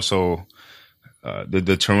style, but also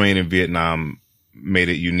the terrain in Vietnam made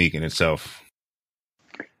it unique in itself.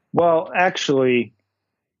 Well, actually,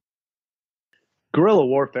 guerrilla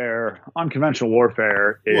warfare, unconventional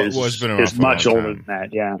warfare is much older than that.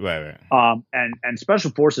 Yeah. Right. And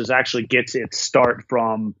special forces actually gets its start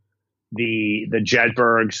from the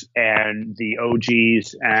Jedburghs and the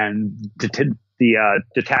OGs and the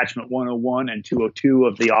Detachment 101 and 202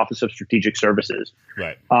 of the Office of Strategic Services.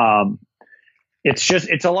 Right.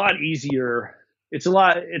 It's a lot easier. It's a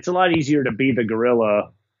lot easier to be the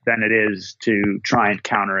guerrilla than it is to try and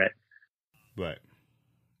counter it. Right.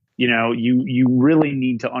 You know, you really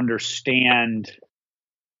need to understand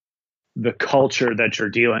the culture that you're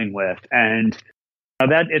dealing with. And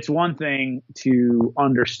that it's one thing to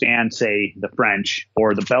understand, say, the French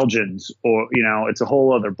or the Belgians, or, you know, it's a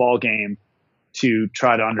whole other ball game to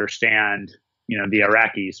try to understand, you know, the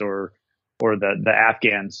Iraqis or the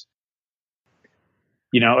Afghans.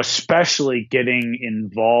 You know, especially getting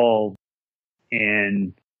involved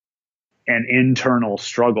in an internal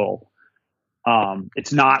struggle.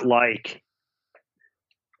 It's not like,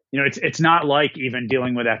 you know, it's not like even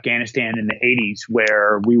dealing with Afghanistan in the 80s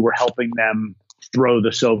where we were helping them throw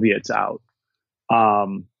the Soviets out.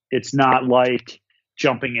 It's not like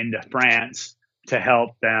jumping into France to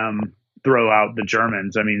help them throw out the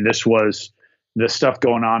Germans. I mean, this was the stuff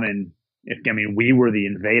going on we were the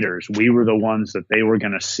invaders. We were the ones that they were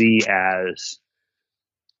going to see as,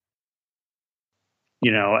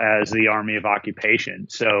 you know, as the army of occupation.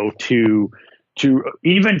 So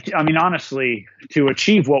honestly, to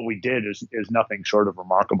achieve what we did is nothing short of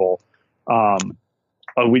remarkable.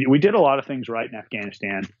 We did a lot of things right in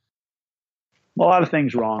Afghanistan, a lot of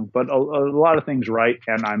things wrong, but a lot of things right.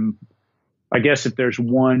 And I guess if there's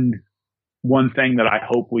one thing that I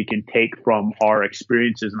hope we can take from our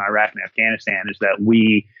experiences in Iraq and Afghanistan is that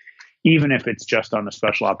we, even if it's just on the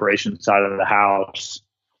special operations side of the house,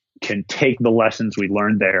 can take the lessons we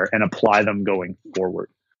learned there and apply them going forward.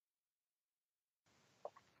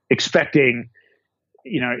 Expecting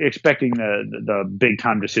expecting the big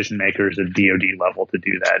time decision makers at DoD level to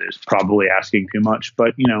do that is probably asking too much.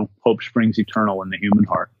 But hope springs eternal in the human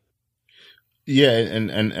heart. Yeah,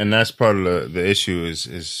 and that's part of the issue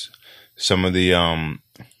is some of the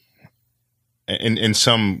in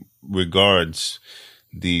some regards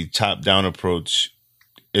the top down approach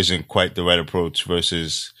isn't quite the right approach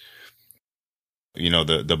versus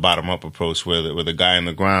the bottom up approach where the guy on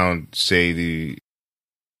the ground, say the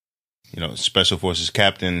special forces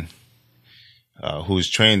captain who's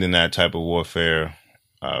trained in that type of warfare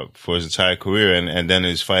for his entire career and then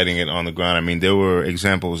is fighting it on the ground. I mean, there were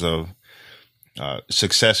examples of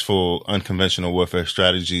successful unconventional warfare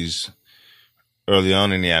strategies early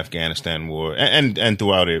on in the Afghanistan war and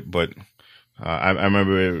throughout it. But I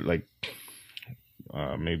remember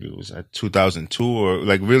maybe it was at 2002 or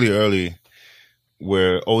really early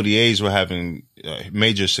where ODAs were having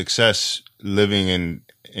major success living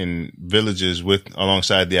in villages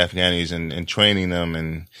alongside the Afghanis and training them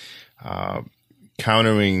and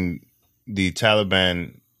countering the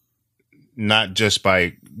Taliban, not just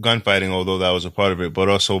by gunfighting, although that was a part of it, but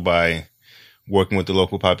also by working with the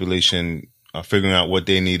local population, figuring out what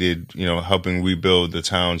they needed, helping rebuild the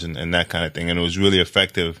towns and that kind of thing. And it was really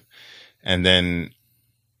effective. And then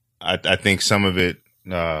I think some of it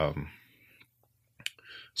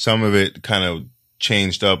kind of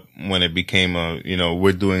changed up when it became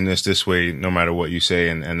we're doing this way, no matter what you say.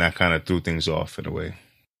 And that kind of threw things off in a way.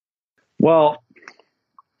 Well,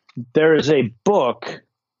 there is a book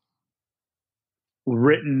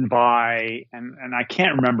written by, and I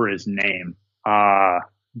can't remember his name,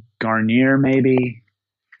 Garnier maybe,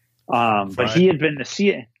 but he had been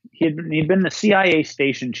he'd been the CIA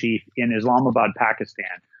station chief in Islamabad,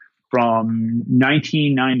 Pakistan, from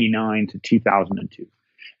 1999 to 2002,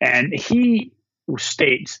 and he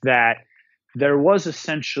states that there was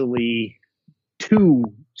essentially two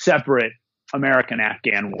separate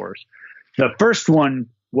American-Afghan wars. The first one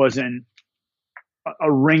was a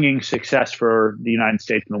ringing success for the United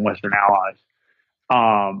States and the Western Allies.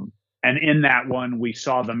 And in that one, we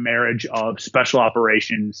saw the marriage of special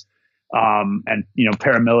operations and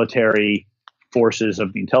paramilitary forces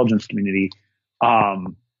of the intelligence community,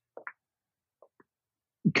 kind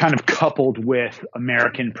of coupled with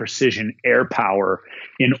American precision air power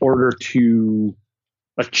in order to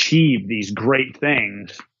achieve these great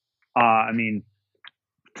things.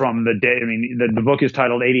 From the day, the book is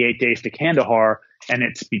titled 88 Days to Kandahar, and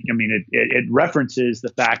it references the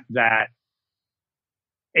fact that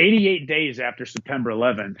 88 days after September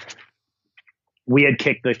 11th, we had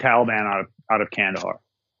kicked the Taliban out of Kandahar.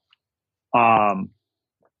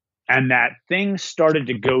 And that things started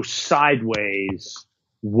to go sideways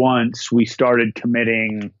once we started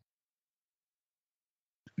committing,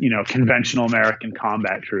 conventional American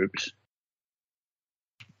combat troops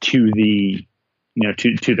to the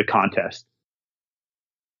contest.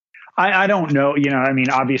 I don't know,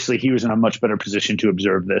 obviously he was in a much better position to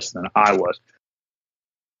observe this than I was.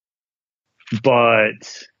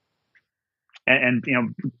 But, and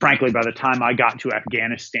frankly, by the time I got to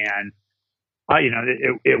Afghanistan,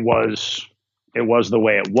 it was the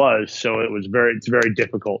way it was. So it's very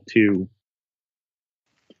difficult to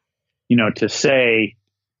say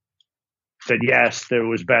that, yes, there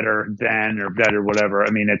was better then or better, whatever.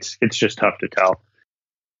 It's just tough to tell.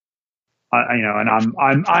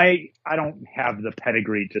 And I don't have the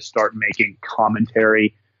pedigree to start making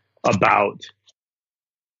commentary about,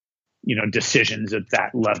 decisions at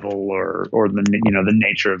that level or the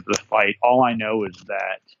nature of the fight. All I know is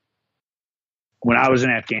that when I was in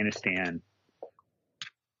Afghanistan,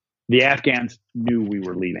 the Afghans knew we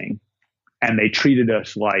were leaving, and they treated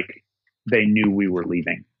us like they knew we were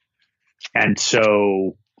leaving. And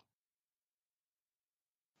so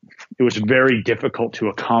it was very difficult to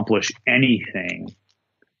accomplish anything,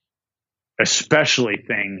 especially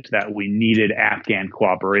things that we needed Afghan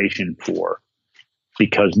cooperation for,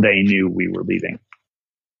 because they knew we were leaving.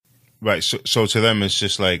 Right. So to them, it's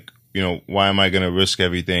just like, why am I going to risk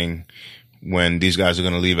everything when these guys are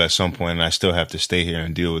going to leave at some point and I still have to stay here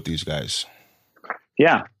and deal with these guys?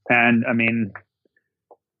 Yeah. And and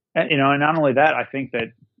not only that, I think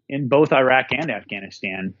that in both Iraq and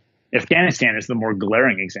Afghanistan is the more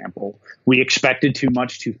glaring example. We expected too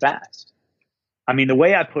much too fast. The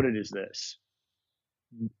way I put it is this: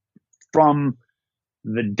 from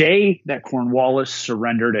the day that Cornwallis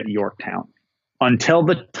surrendered at Yorktown until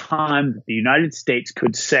the time that the United States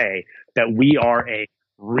could say that we are a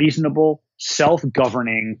reasonable,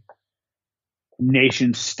 self-governing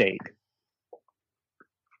nation state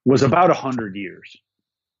was about 100 years.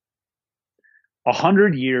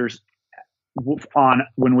 100 years on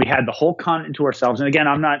when we had the whole continent to ourselves. And again,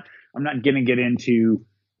 I'm not going to get into,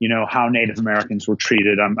 how Native Americans were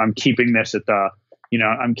treated. I'm keeping this at the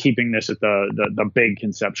big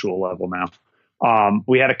conceptual level now.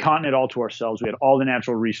 We had a continent all to ourselves. We had all the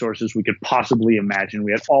natural resources we could possibly imagine.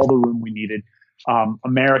 We had all the room we needed.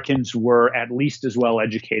 Americans were at least as well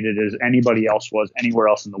educated as anybody else was anywhere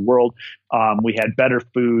else in the world. We had better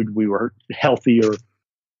food. We were healthier.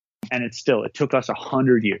 And it took us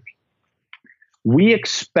 100 years. We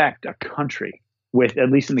expect a country with, at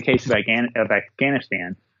least in the case of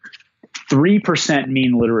Afghanistan, 3%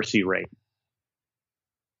 mean literacy rate.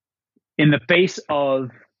 In the face of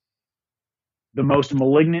the most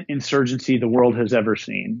malignant insurgency the world has ever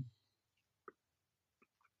seen,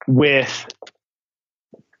 they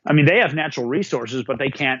have natural resources, but they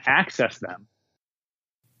can't access them.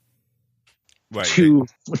 Right. To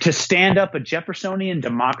stand up a Jeffersonian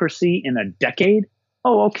democracy in a decade?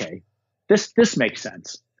 Oh, okay. This makes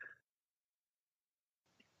sense.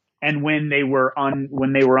 And when they were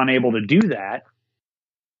unable to do that,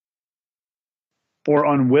 or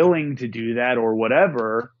unwilling to do that, or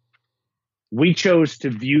whatever, we chose to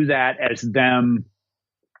view that as them,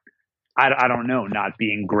 I don't know, not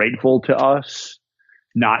being grateful to us,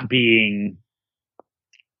 not being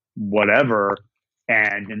whatever,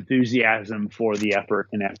 and enthusiasm for the effort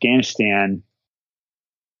in Afghanistan,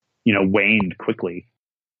 waned quickly.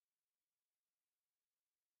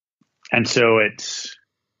 And so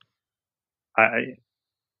I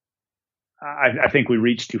think we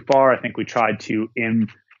reached too far. I think we tried to impose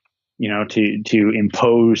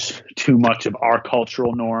too much of our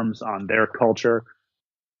cultural norms on their culture.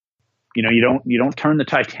 You don't turn the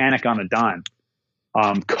Titanic on a dime.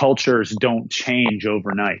 Cultures don't change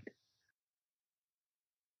overnight.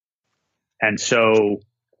 And so,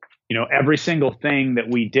 every single thing that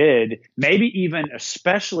we did, maybe even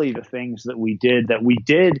especially the things that we did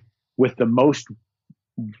with the most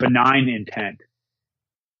benign intent,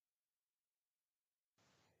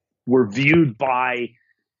 were viewed by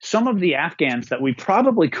some of the Afghans that we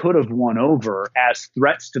probably could have won over as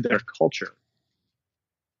threats to their culture.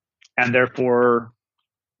 And therefore,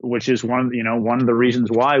 which is one of the reasons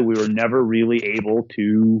why we were never really able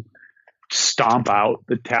to stomp out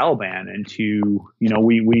the Taliban, and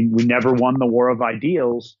we never won the war of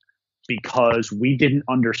ideals, because we didn't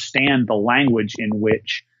understand the language in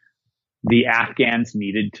which the Afghans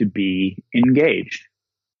needed to be engaged.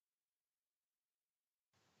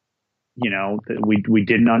 We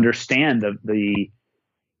didn't understand the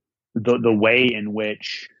way in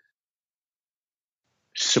which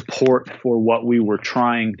support for what we were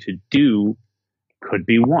trying to do could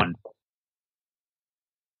be won.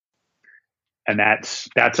 And that's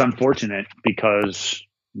unfortunate, because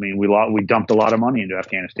we dumped a lot of money into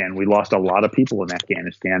Afghanistan. We lost a lot of people in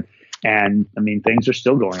Afghanistan, and things are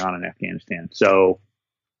still going on in Afghanistan. So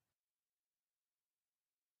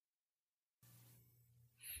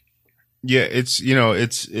yeah, it's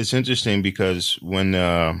interesting, because when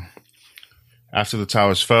after the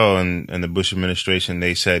towers fell and the Bush administration,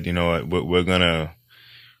 they said, we're gonna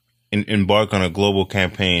embark on a global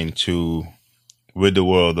campaign to rid the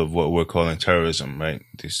world of what we're calling terrorism, right?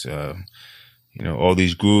 This, all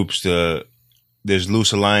these groups, there's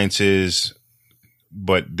loose alliances,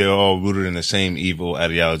 but they're all rooted in the same evil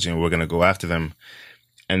ideology, and we're going to go after them.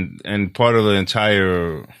 And part of the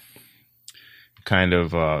entire kind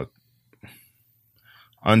of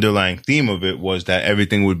underlying theme of it was that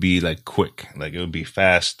everything would be like quick, like it would be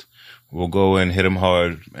fast. We'll go in, hit them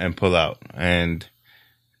hard, and pull out. And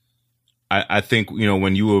I think,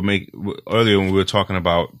 when you were earlier, when we were talking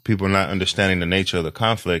about people not understanding the nature of the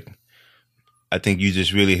conflict, I think you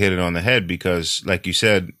just really hit it on the head, because like you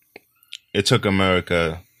said, it took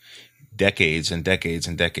America decades and decades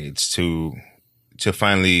and decades to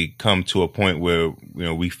finally come to a point where,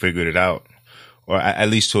 we figured it out, or at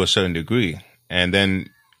least to a certain degree. And then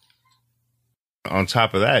on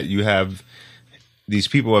top of that, you have these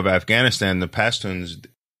people of Afghanistan, the Pashtuns.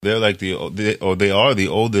 They're like they are the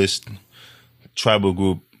oldest tribal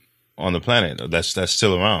group on the planet that's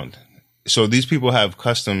still around. So these people have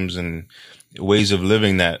customs and ways of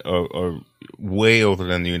living that are way older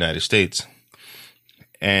than the United States.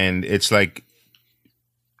 And it's like,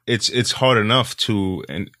 it's hard enough to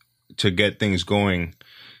get things going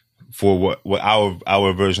for what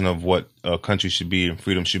our version of what a country should be and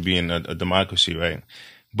freedom should be in a democracy, right?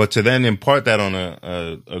 But to then impart that on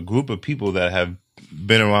a group of people that have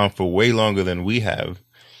been around for way longer than we have,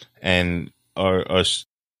 and are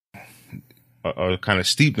kind of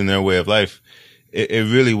steeped in their way of life,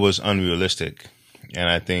 it really was unrealistic. And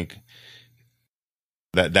I think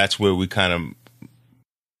that's where we kind of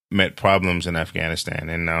met problems in Afghanistan.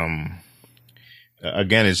 And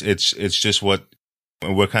again, it's just what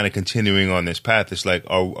we're kind of continuing on this path. It's like,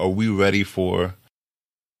 are we ready for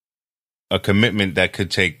a commitment that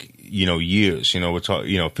could take, years? We're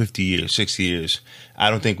talking, 50 years, 60 years. I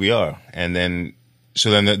don't think we are. And then,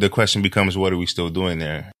 so then the question becomes, what are we still doing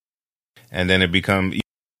there? And then it becomes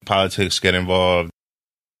politics get involved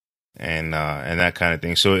and that kind of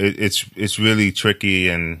thing. So it's really tricky,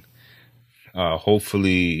 and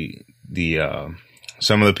hopefully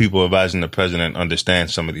some of the people advising the president understand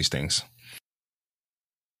some of these things.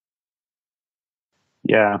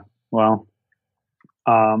 Yeah. Well,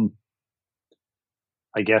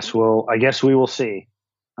 I guess we will see.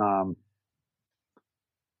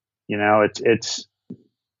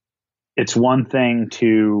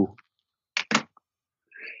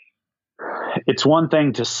 It's one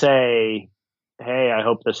thing to say, hey, I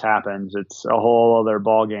hope this happens. It's a whole other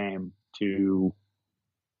ball game to,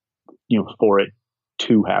 for it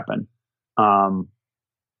to happen. I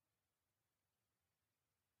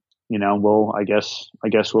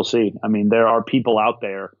guess we'll see. I mean, there are people out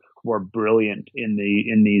there who are brilliant in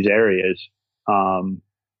these areas. And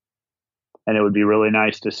it would be really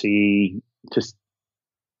nice to see, it'd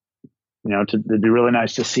be really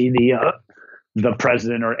nice to see the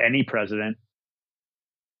president or any president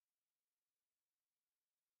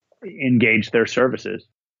engage their services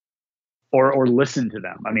or listen to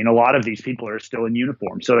them. I mean, a lot of these people are still in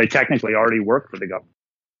uniform, so they technically already work for the government.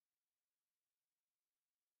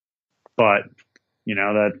 But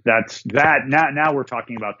that's that. Now we're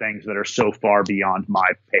talking about things that are so far beyond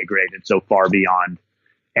my pay grade and so far beyond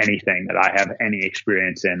anything that I have any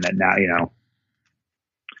experience in, that now,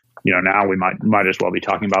 now we might as well be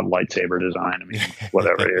talking about lightsaber design. I mean,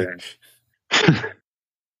 whatever.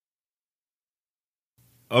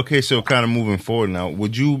 Okay, so kind of moving forward now,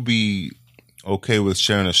 would you be okay with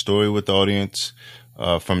sharing a story with the audience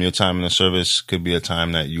from your time in the service? Could be a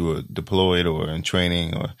time that you were deployed or in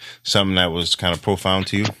training, or something that was kind of profound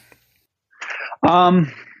to you.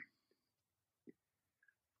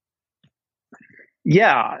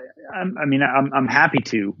 Yeah, I'm happy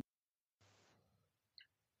to.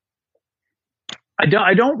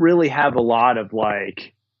 I don't really have a lot of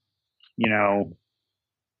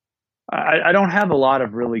I don't have a lot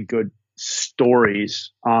of really good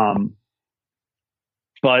stories.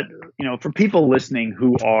 But, for people listening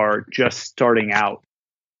who are just starting out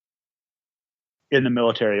in the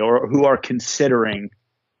military or who are considering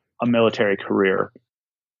a military career,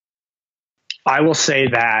 I will say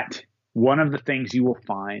that one of the things you will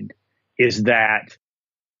find is that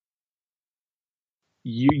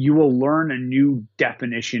you will learn a new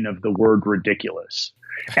definition of the word ridiculous.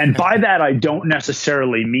 And by that, I don't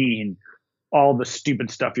necessarily mean all the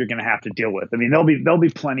stupid stuff you're going to have to deal with. I mean, there'll be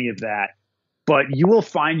plenty of that, but you will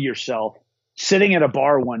find yourself sitting at a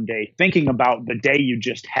bar one day thinking about the day you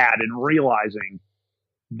just had and realizing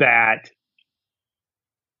that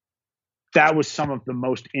was some of the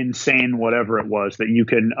most insane whatever it was that you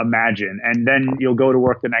can imagine. And then you'll go to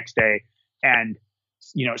work the next day and,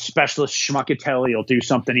 Specialist Schmuckatelli will do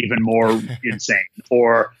something even more insane.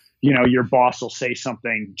 Or, your boss will say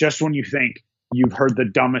something just when you think you've heard the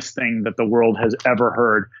dumbest thing that the world has ever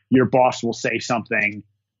heard. Your boss will say something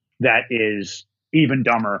that is even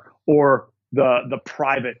dumber. Or the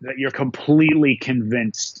private that you're completely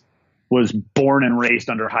convinced was born and raised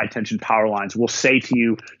under high tension power lines will say to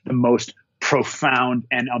you the most profound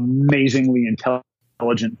and amazingly intelligent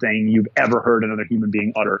thing you've ever heard another human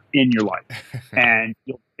being utter in your life. And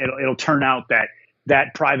it'll turn out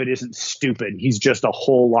that private isn't stupid. He's just a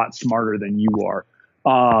whole lot smarter than you are.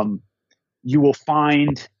 You will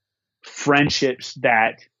find friendships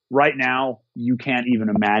that right now you can't even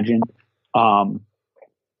imagine. And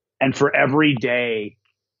for every day,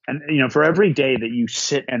 that you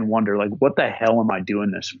sit and wonder, like, what the hell am I doing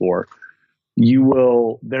this for?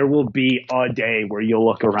 There will be a day where you'll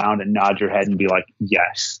look around and nod your head and be like,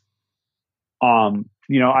 yes.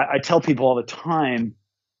 I tell people all the time,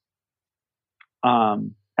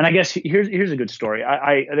 and I guess here's a good story.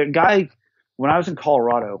 The guy, when I was in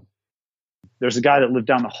Colorado, there's a guy that lived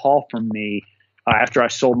down the hall from me after I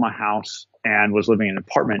sold my house and was living in an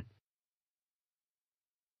apartment.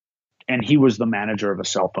 And he was the manager of a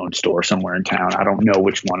cell phone store somewhere in town. I don't know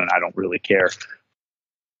which one, and I don't really care.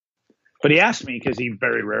 But he asked me, because he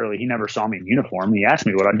never saw me in uniform. He asked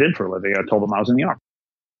me what I did for a living. I told him I was in the Army.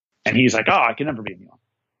 And he's like, oh, I can never be in the Army.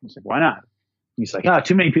 I said, why not? He's like,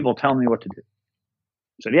 too many people tell me what to do.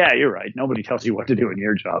 I said, yeah, you're right. Nobody tells you what to do in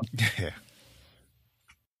your job. Yeah.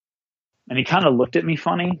 And he kind of looked at me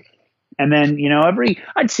funny. And then,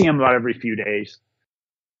 I'd see him about every few days.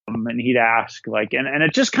 and he'd ask like, and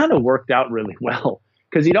it just kind of worked out really well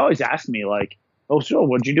because he'd always ask me like, "Oh, so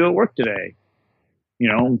what'd you do at work today?"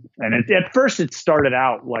 And at first it started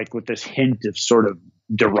out like with this hint of sort of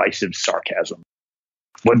derisive sarcasm.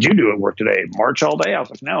 "What'd you do at work today? March all day?" I was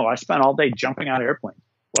like, "No, I spent all day jumping out of airplanes."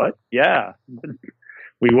 "What?" "Yeah.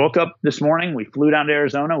 We woke up this morning, we flew down to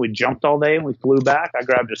Arizona, we jumped all day and we flew back. I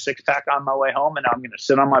grabbed a 6-pack on my way home and now I'm going to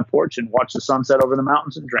sit on my porch and watch the sunset over the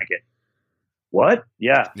mountains and drink it." "What?"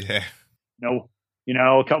 "Yeah." Yeah. "No."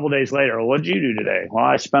 A couple of days later, "What'd you do today?" "Well,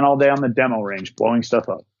 I spent all day on the demo range blowing stuff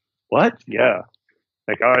up." "What?" "Yeah."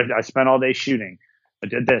 Like, "Oh, I spent all day shooting. I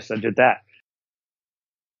did this, I did that."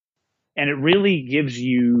 And it really gives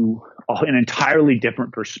you an entirely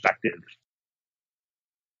different perspective.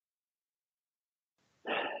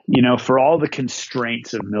 For all the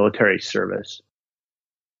constraints of military service,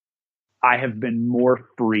 I have been more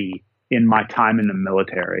free in my time in the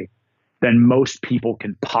military than most people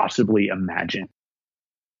can possibly imagine.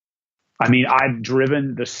 I mean, I've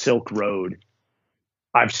driven the Silk Road.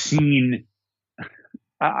 I've seen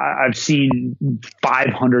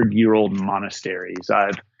 500-year-old monasteries.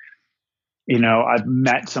 I've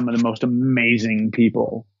met some of the most amazing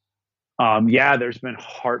people. There's been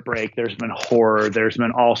heartbreak, there's been horror, there's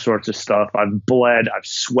been all sorts of stuff. I've bled, I've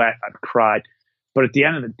sweat, I've cried. But at the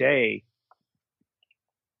end of the day,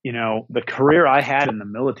 the career I had in the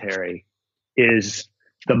military is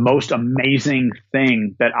the most amazing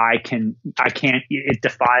thing that it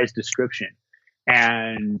defies description.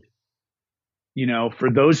 And,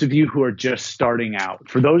 for those of you who are just starting out,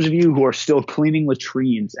 for those of you who are still cleaning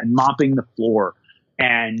latrines and mopping the floor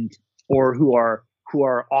or who are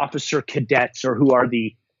officer cadets or who are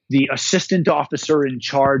the assistant officer in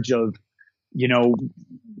charge of,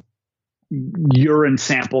 urine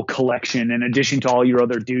sample collection in addition to all your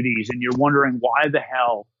other duties. And you're wondering why the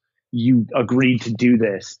hell you agreed to do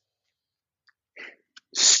this.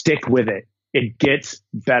 Stick with it. It gets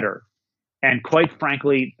better. And quite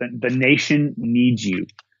frankly, the nation needs you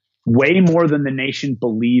way more than the nation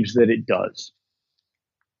believes that it does.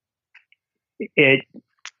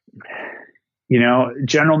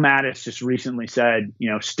 General Mattis just recently said,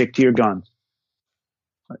 stick to your guns.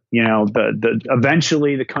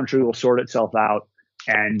 Eventually the country will sort itself out.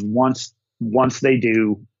 And once they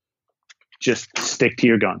do, just stick to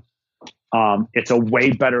your guns. It's a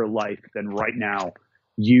way better life than right now.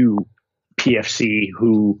 You, PFC,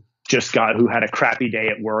 who had a crappy day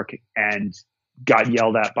at work and got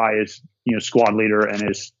yelled at by his, squad leader and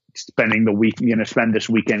is spending the week, spend this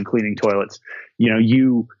weekend cleaning toilets.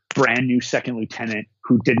 You brand new second lieutenant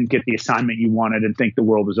who didn't get the assignment you wanted and think the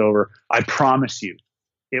world is over. I promise you,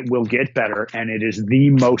 it will get better, and it is the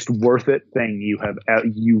most worth it thing you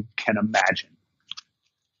can imagine.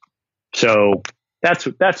 So that's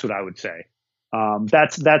what I would say.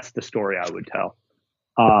 That's the story I would tell.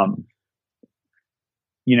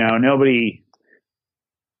 Nobody,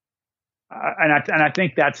 and I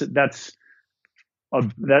think that's a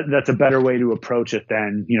better way to approach it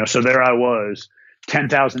than, so there I was,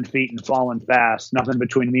 10,000 feet and falling fast, nothing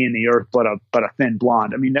between me and the earth but a thin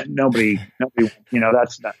blonde. I mean, nobody,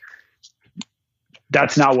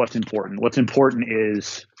 that's not what's important. What's important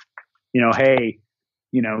is, hey,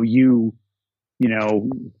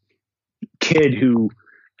 kid who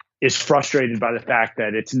is frustrated by the fact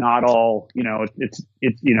that it's not all, it's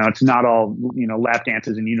not all, lap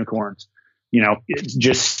dances and unicorns.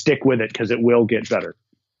 Just stick with it because it will get better.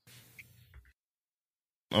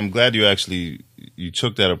 I'm glad you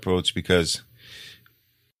took that approach, because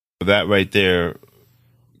that right there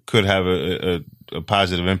could have a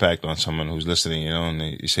positive impact on someone who's listening, and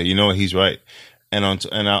they say, he's right. And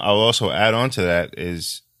I'll also add on to that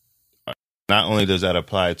is not only does that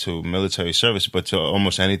apply to military service, but to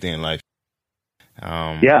almost anything in life.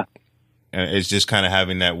 And it's just kind of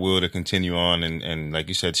having that will to continue on and like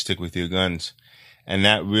you said, stick with your guns. And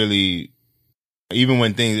that really, even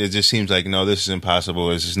when it just seems like, no, this is impossible,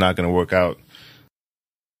 this is not going to work out,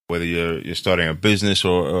 whether you're starting a business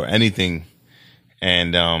or anything.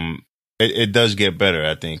 And it does get better,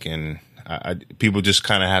 I think. And people just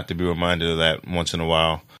kind of have to be reminded of that once in a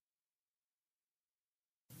while.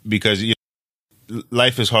 Because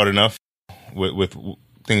life is hard enough with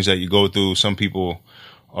things that you go through. Some people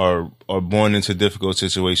are born into difficult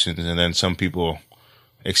situations, and then some people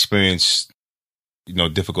experience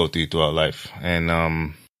difficulty throughout life. And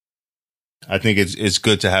I think it's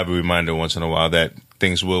good to have a reminder once in a while that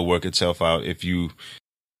things will work itself out if you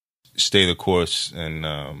stay the course. And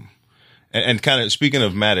kind of speaking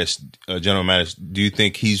of Mattis, General Mattis, do you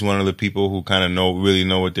think he's one of the people who kind of really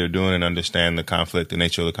know what they're doing and understand the conflict, the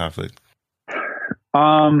nature of the conflict?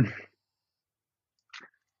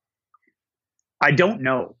 I don't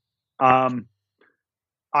know.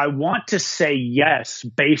 I want to say yes,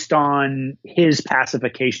 based on his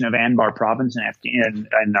pacification of Anbar province in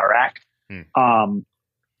Iraq.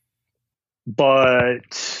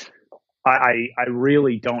 But I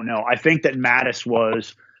really don't know. I think that Mattis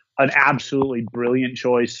was an absolutely brilliant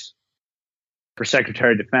choice for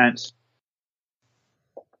Secretary of Defense.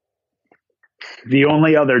 The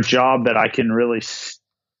only other job that I can really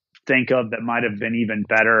think of that might have been even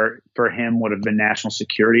better for him would have been National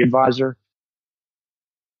Security Advisor.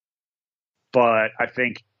 But I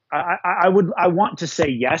think I want to say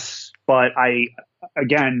yes, but I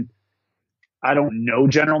don't know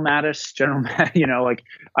General Mattis.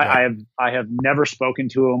 I have never spoken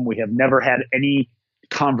to him. We have never had any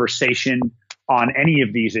conversation on any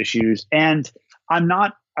of these issues, and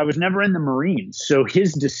I was never in the Marines, so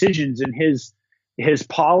his decisions and his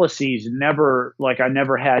policies I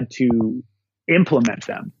never had to implement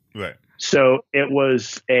them. Right. So it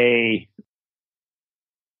was it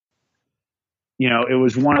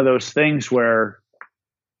was one of those things where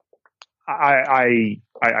I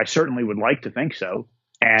certainly would like to think so.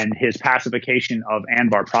 And his pacification of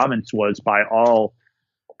Anbar province was by all,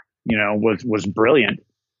 was brilliant.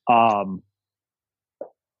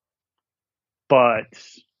 But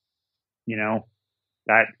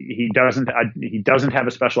that he doesn't have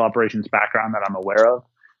a special operations background that I'm aware of,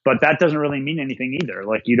 but that doesn't really mean anything either.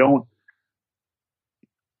 Like you don't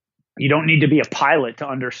need to be a pilot to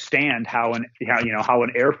understand how an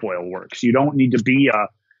airfoil works. You don't need to be a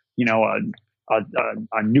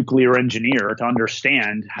nuclear engineer to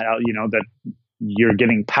understand how, that you're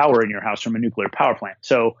getting power in your house from a nuclear power plant.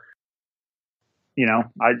 So,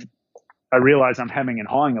 I realize I'm hemming and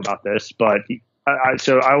hawing about this, but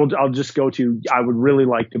I'll just go to, I would really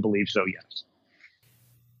like to believe so. Yes.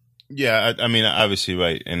 Yeah. I mean, obviously,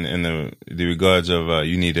 right. In the regards of,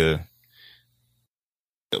 you need to,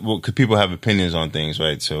 could people have opinions on things,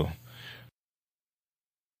 right? So,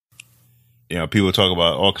 people talk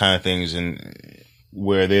about all kind of things and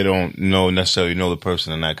where they don't necessarily know the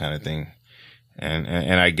person and that kind of thing. And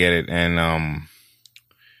I get it. And,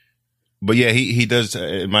 but yeah, he does,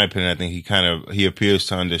 in my opinion, I think he appears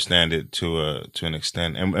to understand it to an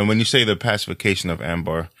extent. And when you say the pacification of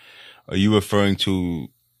Anbar, are you referring to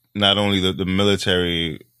not only the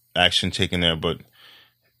military action taken there, but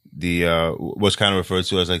the, what's kind of referred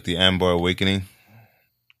to as like the Anbar awakening?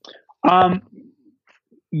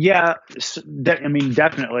 Yeah,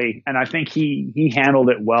 definitely. And I think he handled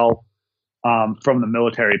it well, from the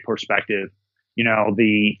military perspective,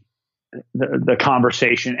 the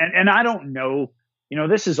conversation. And I don't know,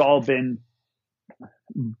 this has all been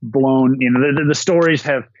blown, the stories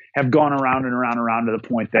have gone around and around and around to the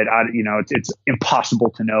point that it's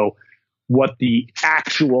impossible to know what the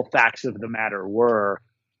actual facts of the matter were.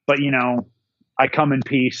 But, I come in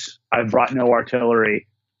peace. I've brought no artillery.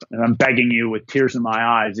 And I'm begging you with tears in my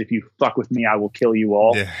eyes, if you fuck with me, I will kill you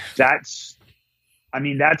all. Yeah. That's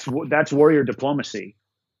warrior diplomacy.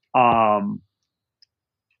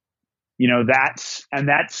 That's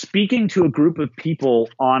speaking to a group of people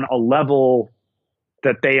on a level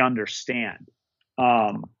that they understand,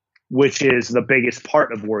 which is the biggest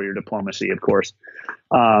part of warrior diplomacy, of course.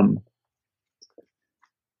 And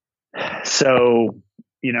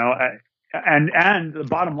the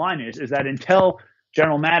bottom line is that until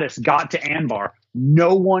General Mattis got to Anbar,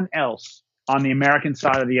 no one else on the American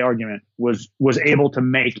side of the argument was able to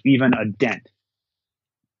make even a dent.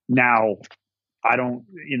 Now, I don't,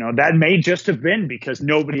 that may just have been because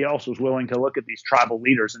nobody else was willing to look at these tribal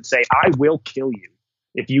leaders and say, I will kill you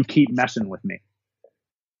if you keep messing with me.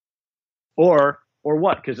 Or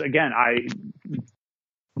what? Because again, I'm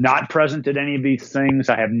not present at any of these things.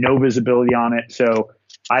 I have no visibility on it. So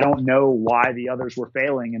I don't know why the others were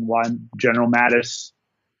failing and why General Mattis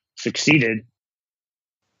succeeded.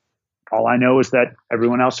 All I know is that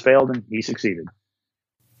everyone else failed and he succeeded.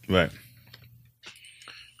 Right.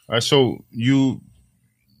 All right. So you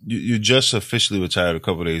just officially retired a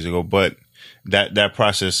couple of days ago, but that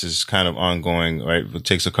process is kind of ongoing, right? It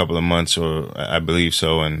takes a couple of months, or I believe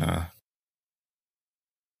so. And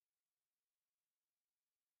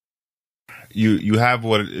you have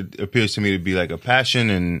what it appears to me to be like a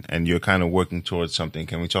passion, and you're kind of working towards something.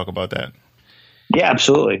 Can we talk about that? Yeah,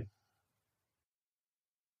 absolutely.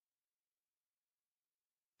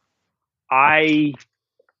 I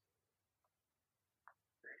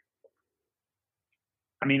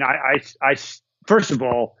first of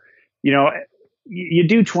all, you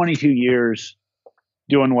do 22 years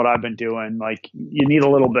doing what I've been doing. Like, you need a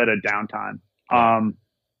little bit of downtime.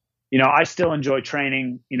 I still enjoy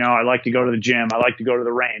training. I like to go to the gym. I like to go to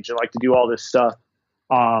the range. I like to do all this stuff.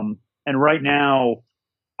 And right now,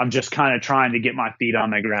 I'm just kind of trying to get my feet on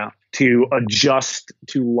the ground to adjust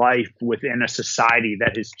to life within a society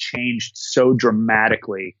that has changed so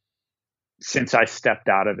dramatically since I stepped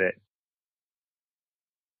out of it.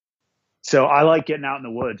 So I like getting out in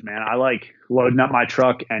the woods, man. I like loading up my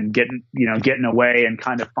truck and getting away and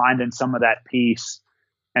kind of finding some of that peace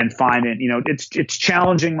and finding, it's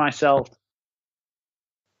challenging myself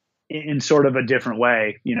in sort of a different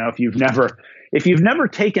way. If you've never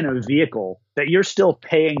taken a vehicle that you're still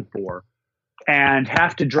paying for and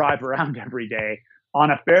have to drive around every day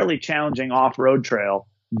on a fairly challenging off-road trail,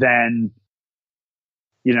 then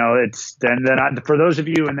for those of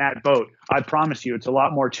you in that boat, I promise you it's a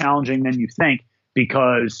lot more challenging than you think,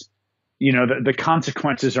 because the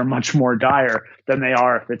consequences are much more dire than they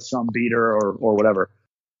are if it's some beater or whatever.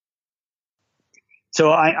 So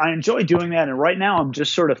I enjoy doing that, and right now I'm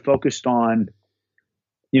just sort of focused on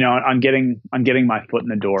on getting my foot in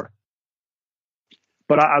the door.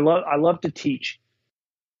 But I love to teach,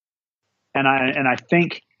 and I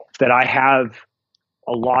think that I have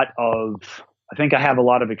a lot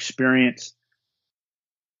of experience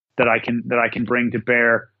that I can bring to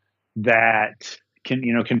bear that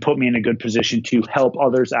can put me in a good position to help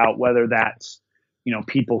others out, whether that's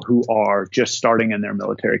people who are just starting in their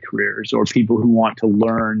military careers or people who want to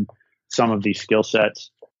learn some of these skill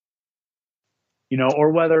sets,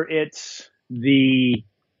 or whether it's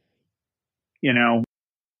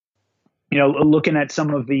looking at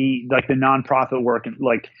some of the nonprofit work and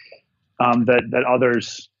that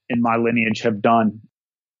others in my lineage have done.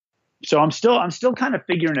 So I'm still kind of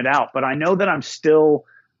figuring it out, but I know that I'm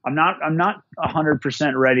not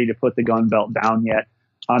 100% ready to put the gun belt down yet.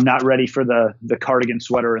 I'm not ready for the cardigan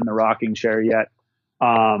sweater and the rocking chair yet.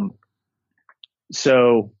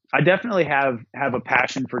 So I definitely have a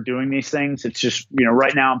passion for doing these things. It's just,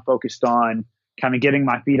 right now I'm focused on kind of getting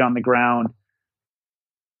my feet on the ground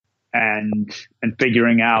and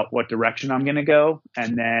figuring out what direction I'm going to go.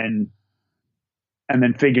 And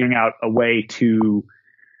then figuring out a way to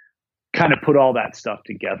kind of put all that stuff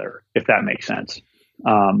together, if that makes sense.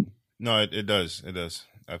 No, it does. It does.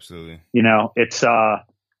 Absolutely.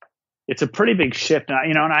 It's a pretty big shift,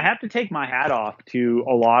 and I have to take my hat off to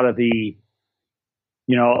a lot of the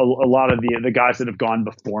guys that have gone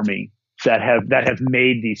before me that have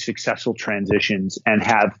made these successful transitions and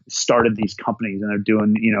have started these companies and are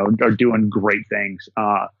doing great things.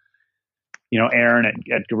 Aaron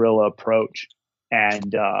at Guerrilla Approach,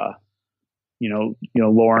 and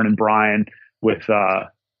Lauren and Brian with the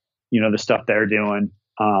stuff they're doing.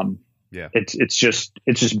 It's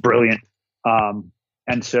just brilliant.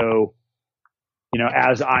 And so,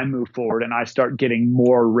 as I move forward and I start getting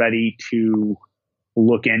more ready to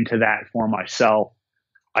look into that for myself,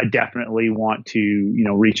 I definitely want to,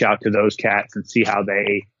 reach out to those cats and see how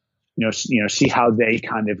they, see how they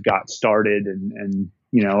kind of got started. And,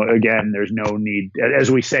 again, there's no need,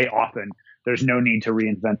 as we say often, there's no need to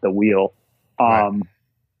reinvent the wheel. Right.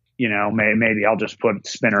 Maybe I'll just put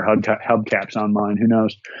spinner hubcaps on mine. Who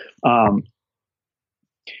knows?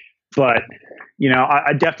 But,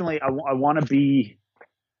 I definitely, I want to be,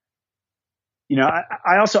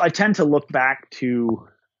 I tend to look back to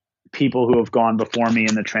people who have gone before me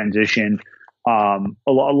in the transition. A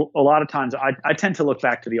lot of times I tend to look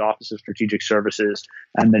back to the Office of Strategic Services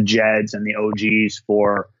and the JEDs and the OGs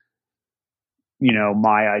for,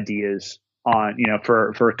 my ideas on,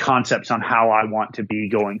 for concepts on how I want to be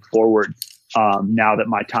going forward. Now that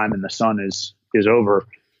my time in the sun is over.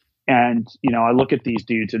 And, I look at these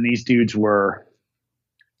dudes, and these dudes were,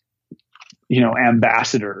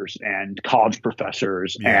 ambassadors and college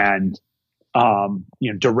professors and,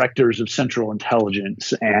 directors of Central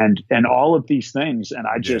Intelligence and all of these things. And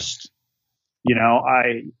I just,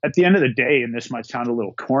 at the end of the day, and this might sound a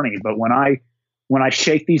little corny, but when I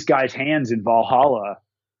shake these guys' hands in Valhalla,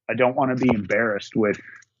 I don't want to be embarrassed with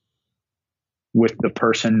the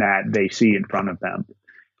person that they see in front of them.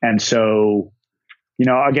 And so,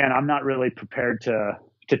 again, I'm not really prepared to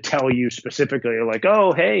tell you specifically like,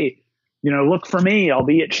 oh, hey, look for me, I'll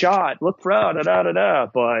be at SHOT, look for da.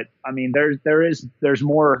 But I mean, there's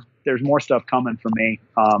more stuff coming for me.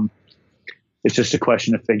 It's just a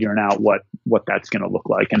question of figuring out what that's going to look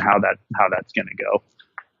like and how that's going to go.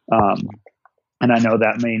 And I know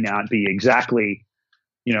that may not be exactly,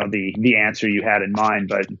 the answer you had in mind,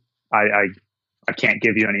 but I can't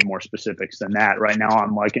give you any more specifics than that. Right now,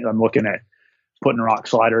 I'm looking at putting rock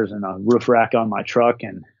sliders and a roof rack on my truck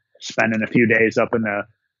and spending a few days up in the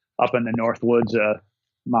North Woods,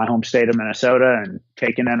 my home state of Minnesota, and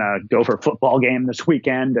taking in a Gopher football game this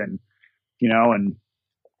weekend, and and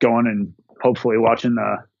going and hopefully watching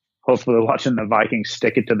hopefully watching the Vikings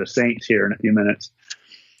stick it to the Saints here in a few minutes.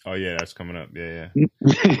 Oh yeah, that's coming up. Yeah.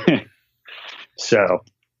 So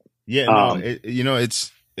yeah, no,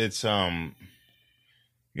 it's I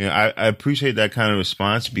appreciate that kind of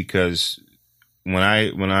response, because when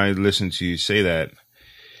I listen to you say that,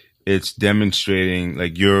 it's demonstrating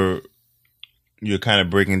like you're kind of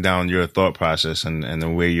breaking down your thought process and the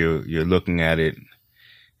way you're looking at it.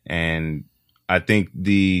 And I think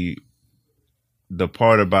the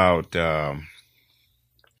part about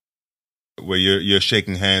where you're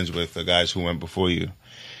shaking hands with the guys who went before you,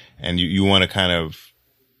 and you want to kind of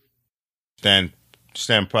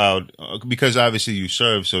stand proud, because obviously you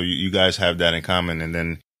serve, so you guys have that in common, and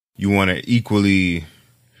then you want to equally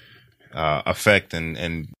affect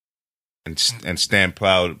and stand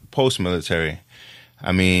proud post military.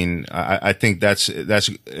 I mean, I think that's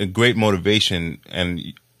a great motivation, and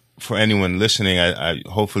for anyone listening, I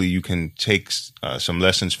hopefully you can take some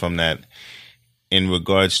lessons from that in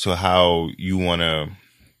regards to how you want to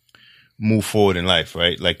move forward in life,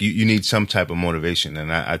 right? Like you need some type of motivation,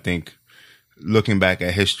 and I think looking back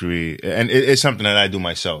at history, and it's something that I do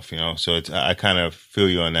myself, so I kind of feel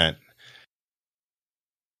you on that.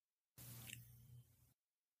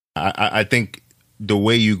 I think the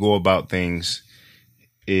way you go about things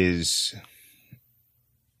is,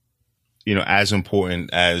 as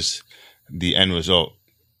important as the end result.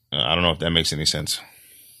 I don't know if that makes any sense.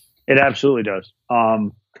 It absolutely does.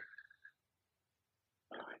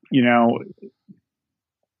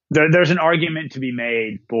 There's an argument to be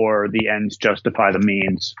made for the ends justify the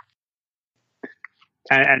means.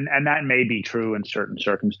 And that may be true in certain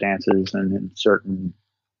circumstances and in certain,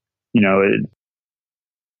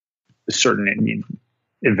 certain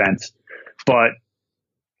events. But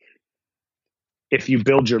if you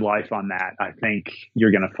build your life on that, I think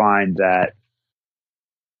you're going to find that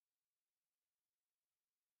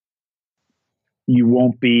you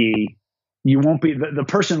won't be the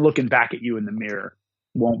person looking back at you in the mirror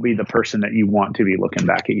won't be the person that you want to be looking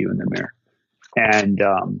back at you in the mirror. And,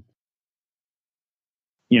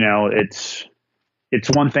 it's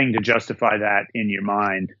one thing to justify that in your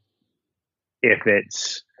mind if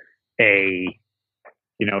it's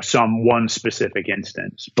some one specific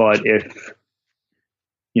instance, but if,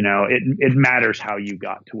 it matters how you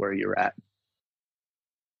got to where you're at.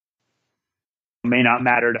 It may not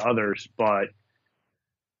matter to others, but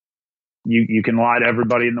you can lie to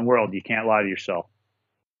everybody in the world. You can't lie to yourself.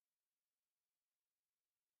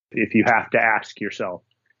 If you have to ask yourself,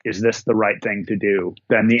 is this the right thing to do?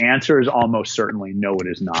 Then the answer is almost certainly no, it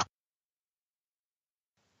is not.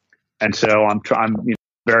 And so I'm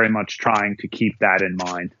very much trying to keep that in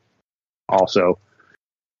mind also.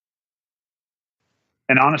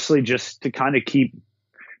 And honestly, just to kind of keep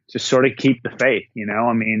the faith,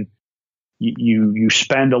 I mean, you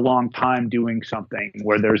spend a long time doing something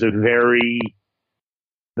where there's a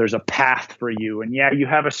path for you. And yeah, you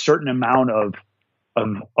have a certain amount of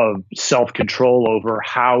self-control over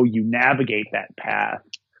how you navigate that path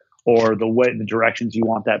or the directions you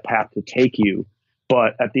want that path to take you.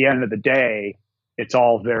 But at the end of the day, it's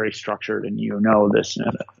all very structured, and this,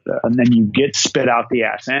 and then you get spit out the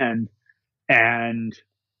ass end, and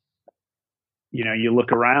you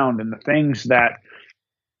look around, and the things that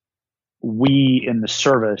we in the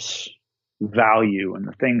service value and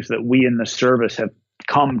the things that we in the service have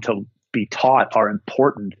come to be taught are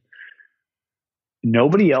important.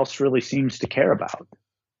 Nobody else really seems to care about.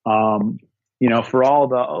 For all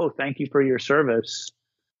the, thank you for your service.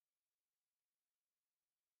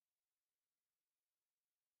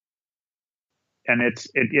 And it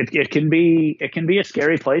can be a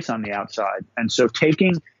scary place on the outside. And so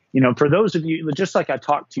taking, for those of you, just like I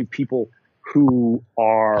talked to people who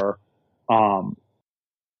are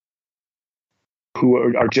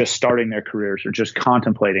just starting their careers or just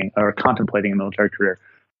contemplating a military career.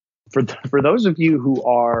 For those of you who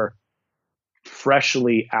are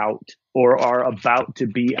freshly out or are about to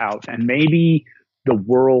be out, and maybe the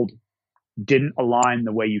world didn't align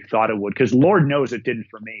the way you thought it would, because Lord knows it didn't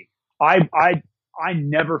for me. I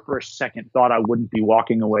never for a second thought I wouldn't be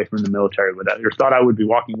walking away from the military without a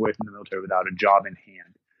job in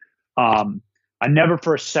hand. I never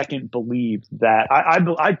for a second believed that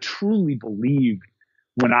I truly believed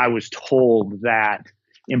when I was told that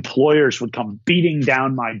employers would come beating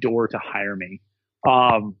down my door to hire me.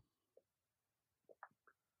 And,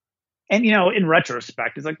 in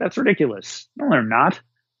retrospect, it's like, that's ridiculous. No, they're not.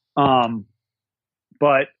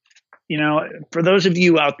 But, for those of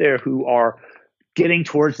you out there who are getting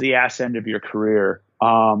towards the ass end of your career,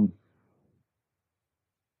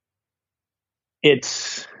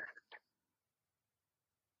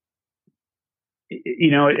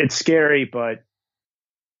 it's scary, but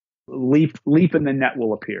leap and the net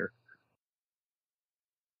will appear.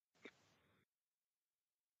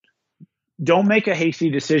 Don't make a hasty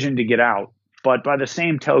decision to get out, but by the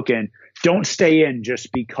same token, don't stay in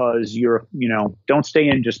just because don't stay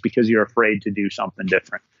in just because you're afraid to do something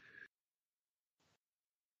different.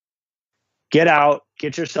 Get out,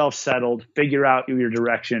 get yourself settled, figure out your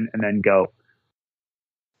direction, and then go.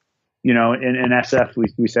 In SF,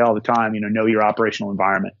 we say all the time, know your operational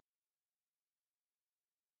environment.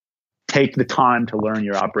 Take the time to learn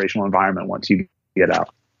your operational environment once you get out.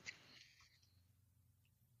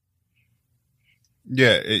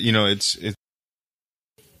 Yeah, it's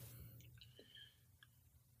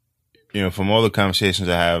from all the conversations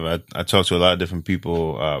I have, I talk to a lot of different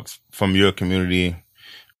people from your community,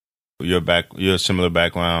 your similar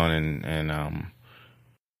background, and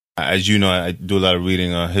as you know, I do a lot of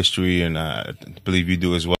reading on history, and I believe you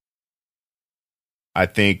do as well. I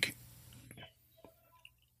think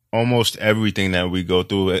almost everything that we go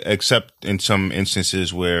through, except in some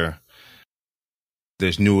instances where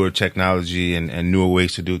there's newer technology and newer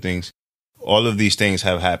ways to do things, all of these things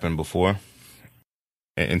have happened before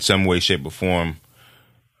in some way, shape, or form.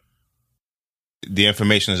 The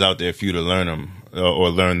information is out there for you to learn them or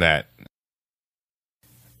learn that.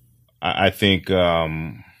 I think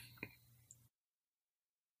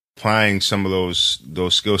applying some of those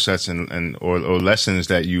skill sets or lessons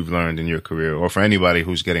that you've learned in your career, or for anybody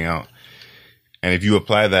who's getting out, and if you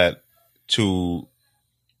apply that to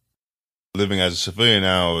living as a civilian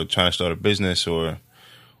now, or trying to start a business or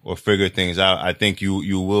figure things out, I think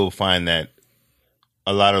you will find that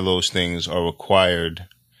a lot of those things are required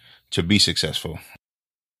to be successful.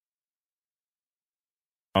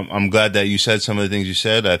 I'm glad that you said some of the things you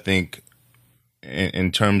said. I think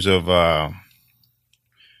in terms of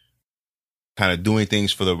kind of doing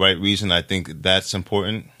things for the right reason, I think that's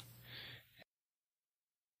important.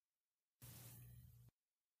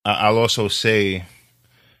 I'll also say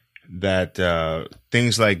that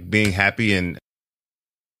things like being happy and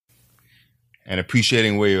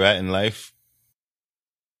appreciating where you're at in life,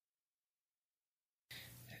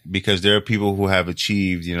 because there are people who have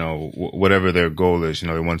achieved, whatever their goal is,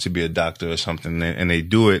 they want to be a doctor or something, and they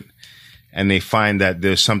do it, and they find that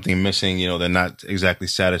there's something missing, they're not exactly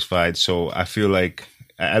satisfied. So I feel like,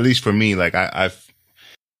 at least for me, like I've,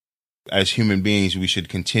 as human beings, we should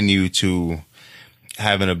continue to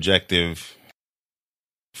have an objective,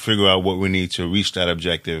 figure out what we need to reach that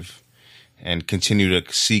objective, and continue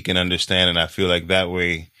to seek and understand. And I feel like that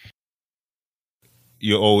way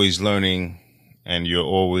you're always learning and you're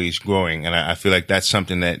always growing. And I feel like that's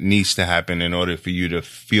something that needs to happen in order for you to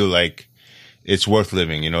feel like it's worth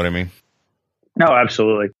living. You know what I mean? No,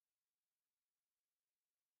 absolutely.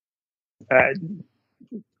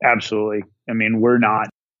 Absolutely. I mean, we're not,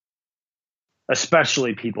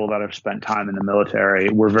 especially people that have spent time in the military,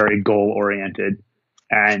 we're very goal oriented,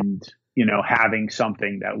 and, having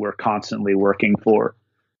something that we're constantly working for.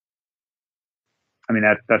 I mean,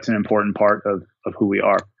 that's an important part of who we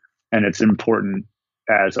are. And it's important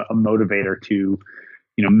as a motivator to,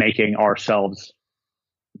 making ourselves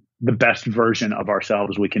the best version of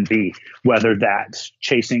ourselves we can be, whether that's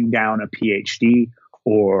chasing down a PhD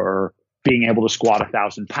or being able to squat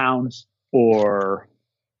 1,000 pounds or,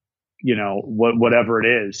 whatever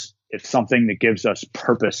it is. It's something that gives us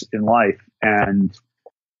purpose in life. And,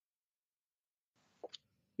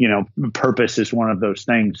 purpose is one of those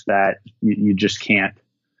things that you just can't,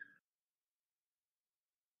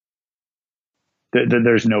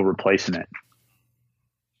 there's no replacing it.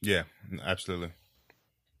 Yeah, absolutely.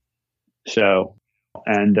 So,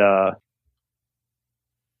 and the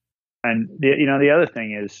other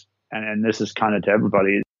thing is, and this is kind of to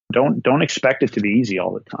everybody, don't expect it to be easy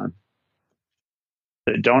all the time.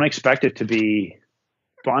 Don't expect it to be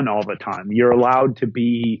fun all the time. You're allowed to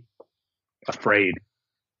be afraid.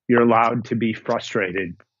 You're allowed to be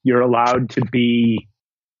frustrated. You're allowed to be,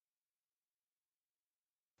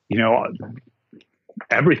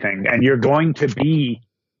 everything. And you're going to be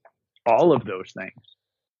all of those things.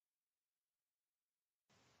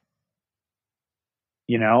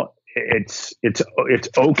 It's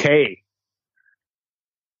okay.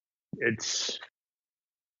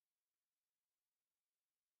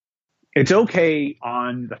 It's okay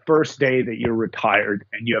on the first day that you're retired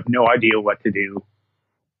and you have no idea what to do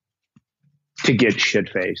to get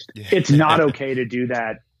shit-faced. Yeah. It's not okay to do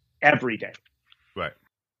that every day. Right.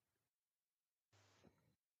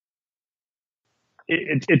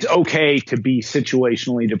 It's okay to be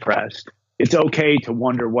situationally depressed. It's okay to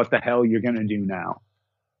wonder what the hell you're going to do now.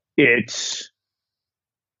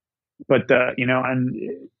 But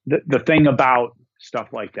the thing about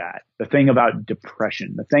stuff like that, the thing about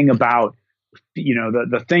depression, the thing about,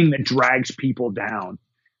 the thing that drags people down,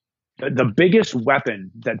 the biggest weapon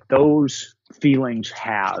that those feelings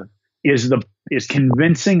have is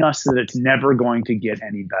convincing us that it's never going to get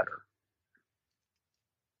any better.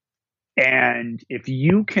 And if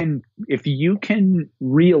you can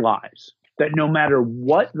realize that no matter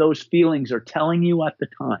what those feelings are telling you at the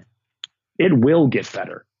time, it will get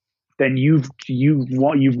better, then you've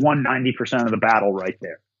won 90% of the battle right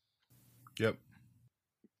there. Yep.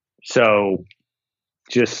 So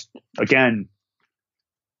just, again,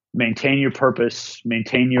 maintain your purpose,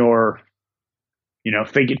 maintain your,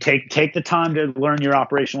 take the time to learn your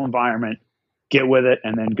operational environment, get with it,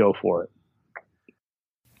 and then go for it.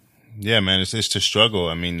 Yeah, man, it's the struggle.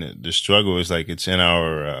 I mean, the struggle is like it's in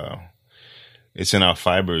our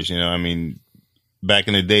fibers. I mean, back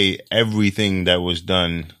in the day, everything that was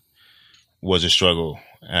done was a struggle.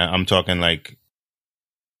 I'm talking like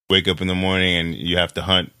wake up in the morning and you have to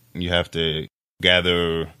hunt, you have to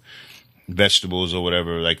gather vegetables or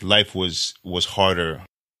whatever. Like life was harder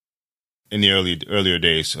in the earlier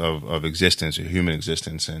days of existence, or human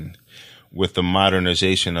existence, and with the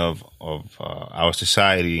modernization of our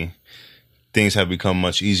society, things have become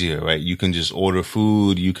much easier, right? You can just order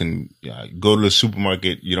food. You can go to the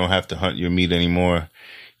supermarket. You don't have to hunt your meat anymore.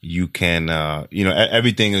 You can,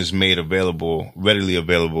 everything is made available, readily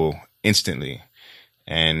available instantly.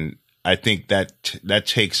 And I think that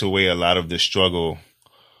takes away a lot of the struggle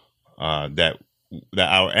that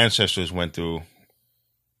our ancestors went through,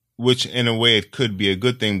 which in a way it could be a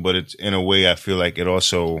good thing, but it's in a way I feel like it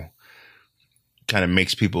also kind of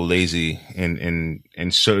makes people lazy in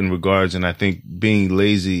certain regards. And I think being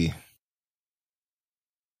lazy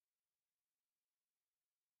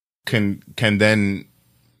can then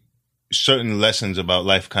certain lessons about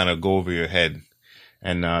life kind of go over your head,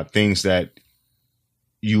 and things that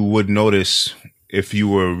you would notice if you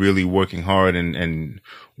were really working hard and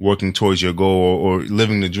working towards your goal, or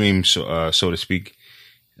living the dream, so to speak,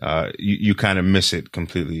 you kind of miss it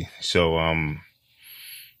completely. So,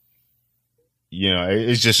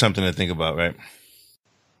 it's just something to think about, right?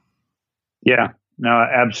 Yeah, no,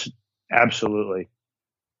 absolutely.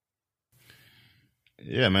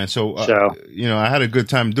 Yeah, man. So, I had a good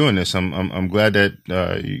time doing this. I'm glad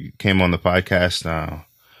that you came on the podcast. I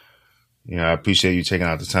appreciate you taking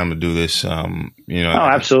out the time to do this.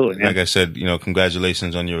 Absolutely. Like I said,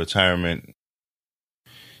 congratulations on your retirement.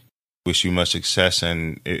 Wish you much success.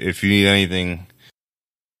 And if you need anything,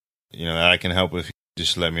 that I can help with,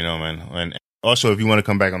 just let me know, man. And also, if you want to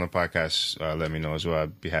come back on the podcast, let me know as well.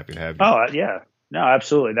 I'd be happy to have you. Oh, yeah. No,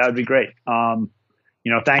 absolutely. That would be great.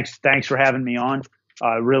 Thanks for having me on.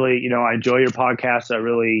 Really, I enjoy your podcast. I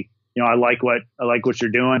really, I like what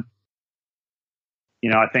you're doing.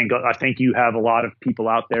 I think you have a lot of people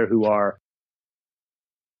out there who are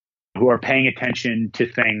paying attention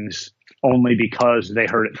to things only because they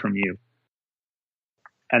heard it from you.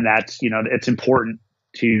 And that's, it's important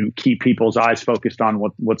to keep people's eyes focused on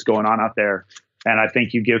what's going on out there. And I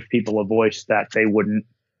think you give people a voice that they wouldn't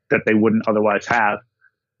otherwise have.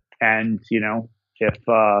 And,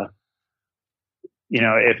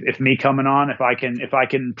 if me coming on, if I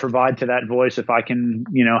can provide to that voice, if I can,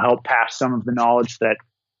 help pass some of the knowledge that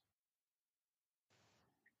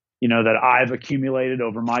I've accumulated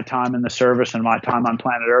over my time in the service and my time on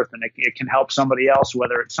planet Earth, and it can help somebody else,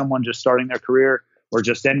 whether it's someone just starting their career or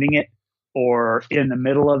just ending it or in the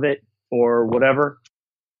middle of it or whatever,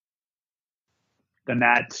 then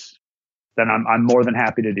I'm more than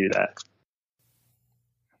happy to do that.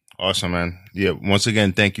 Awesome, man. Yeah. Once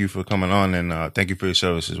again, thank you for coming on, and thank you for your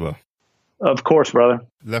service as well. Of course, brother.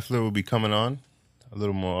 Leffler will be coming on a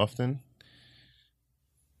little more often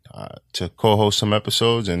to co-host some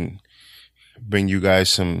episodes and bring you guys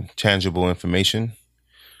some tangible information,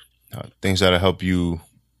 things that'll help you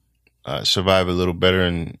survive a little better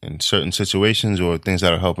in certain situations, or things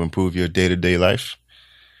that'll help improve your day-to-day life.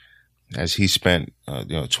 As he spent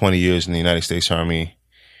 20 years in the United States Army,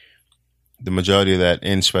 the majority of that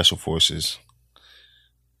in Special Forces,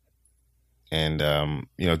 and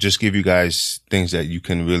just give you guys things that you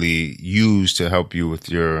can really use to help you with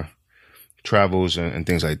your travels and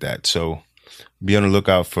things like that. So be on the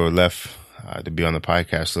lookout for Lef to be on the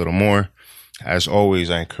podcast a little more. As always,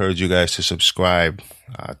 I encourage you guys to subscribe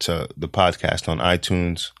to the podcast on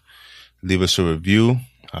iTunes. Leave us a review.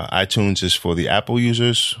 iTunes is for the Apple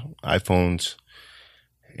users, iPhones,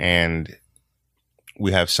 and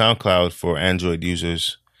we have SoundCloud for Android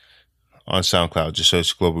users. On SoundCloud, just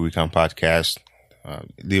search Global Recon Podcast.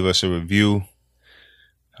 Leave us a review.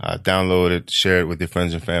 Download it, share it with your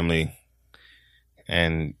friends and family.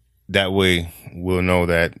 And that way we'll know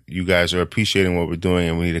that you guys are appreciating what we're doing,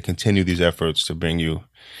 and we need to continue these efforts to bring you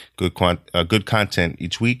good content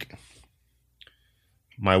each week.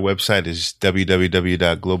 My website is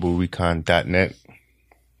www.globalrecon.net.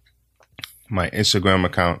 My Instagram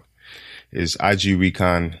account is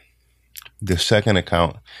IGRecon. The second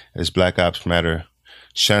account is Black Ops Matter.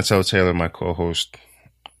 Chantel Taylor, my co-host,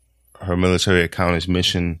 her military account is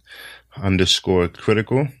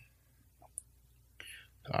mission_critical.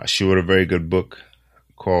 She wrote a very good book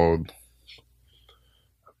called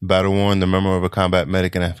Battle Worn, the Memoir of a Combat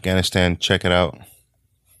Medic in Afghanistan. Check it out.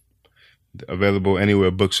 Available anywhere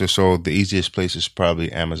books are sold. The easiest place is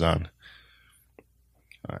probably Amazon.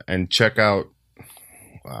 And check out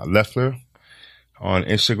Leffler on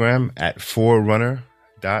Instagram at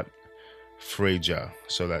forerunner.freyja.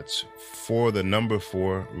 So that's for the number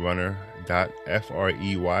 4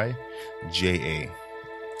 runner.FREYJA.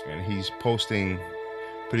 And he's posting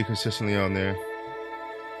pretty consistently on there.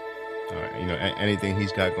 Anything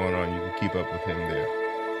he's got going on, you can keep up with him there.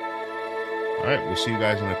 All right, we'll see you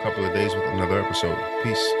guys in a couple of days with another episode.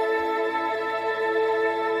 Peace.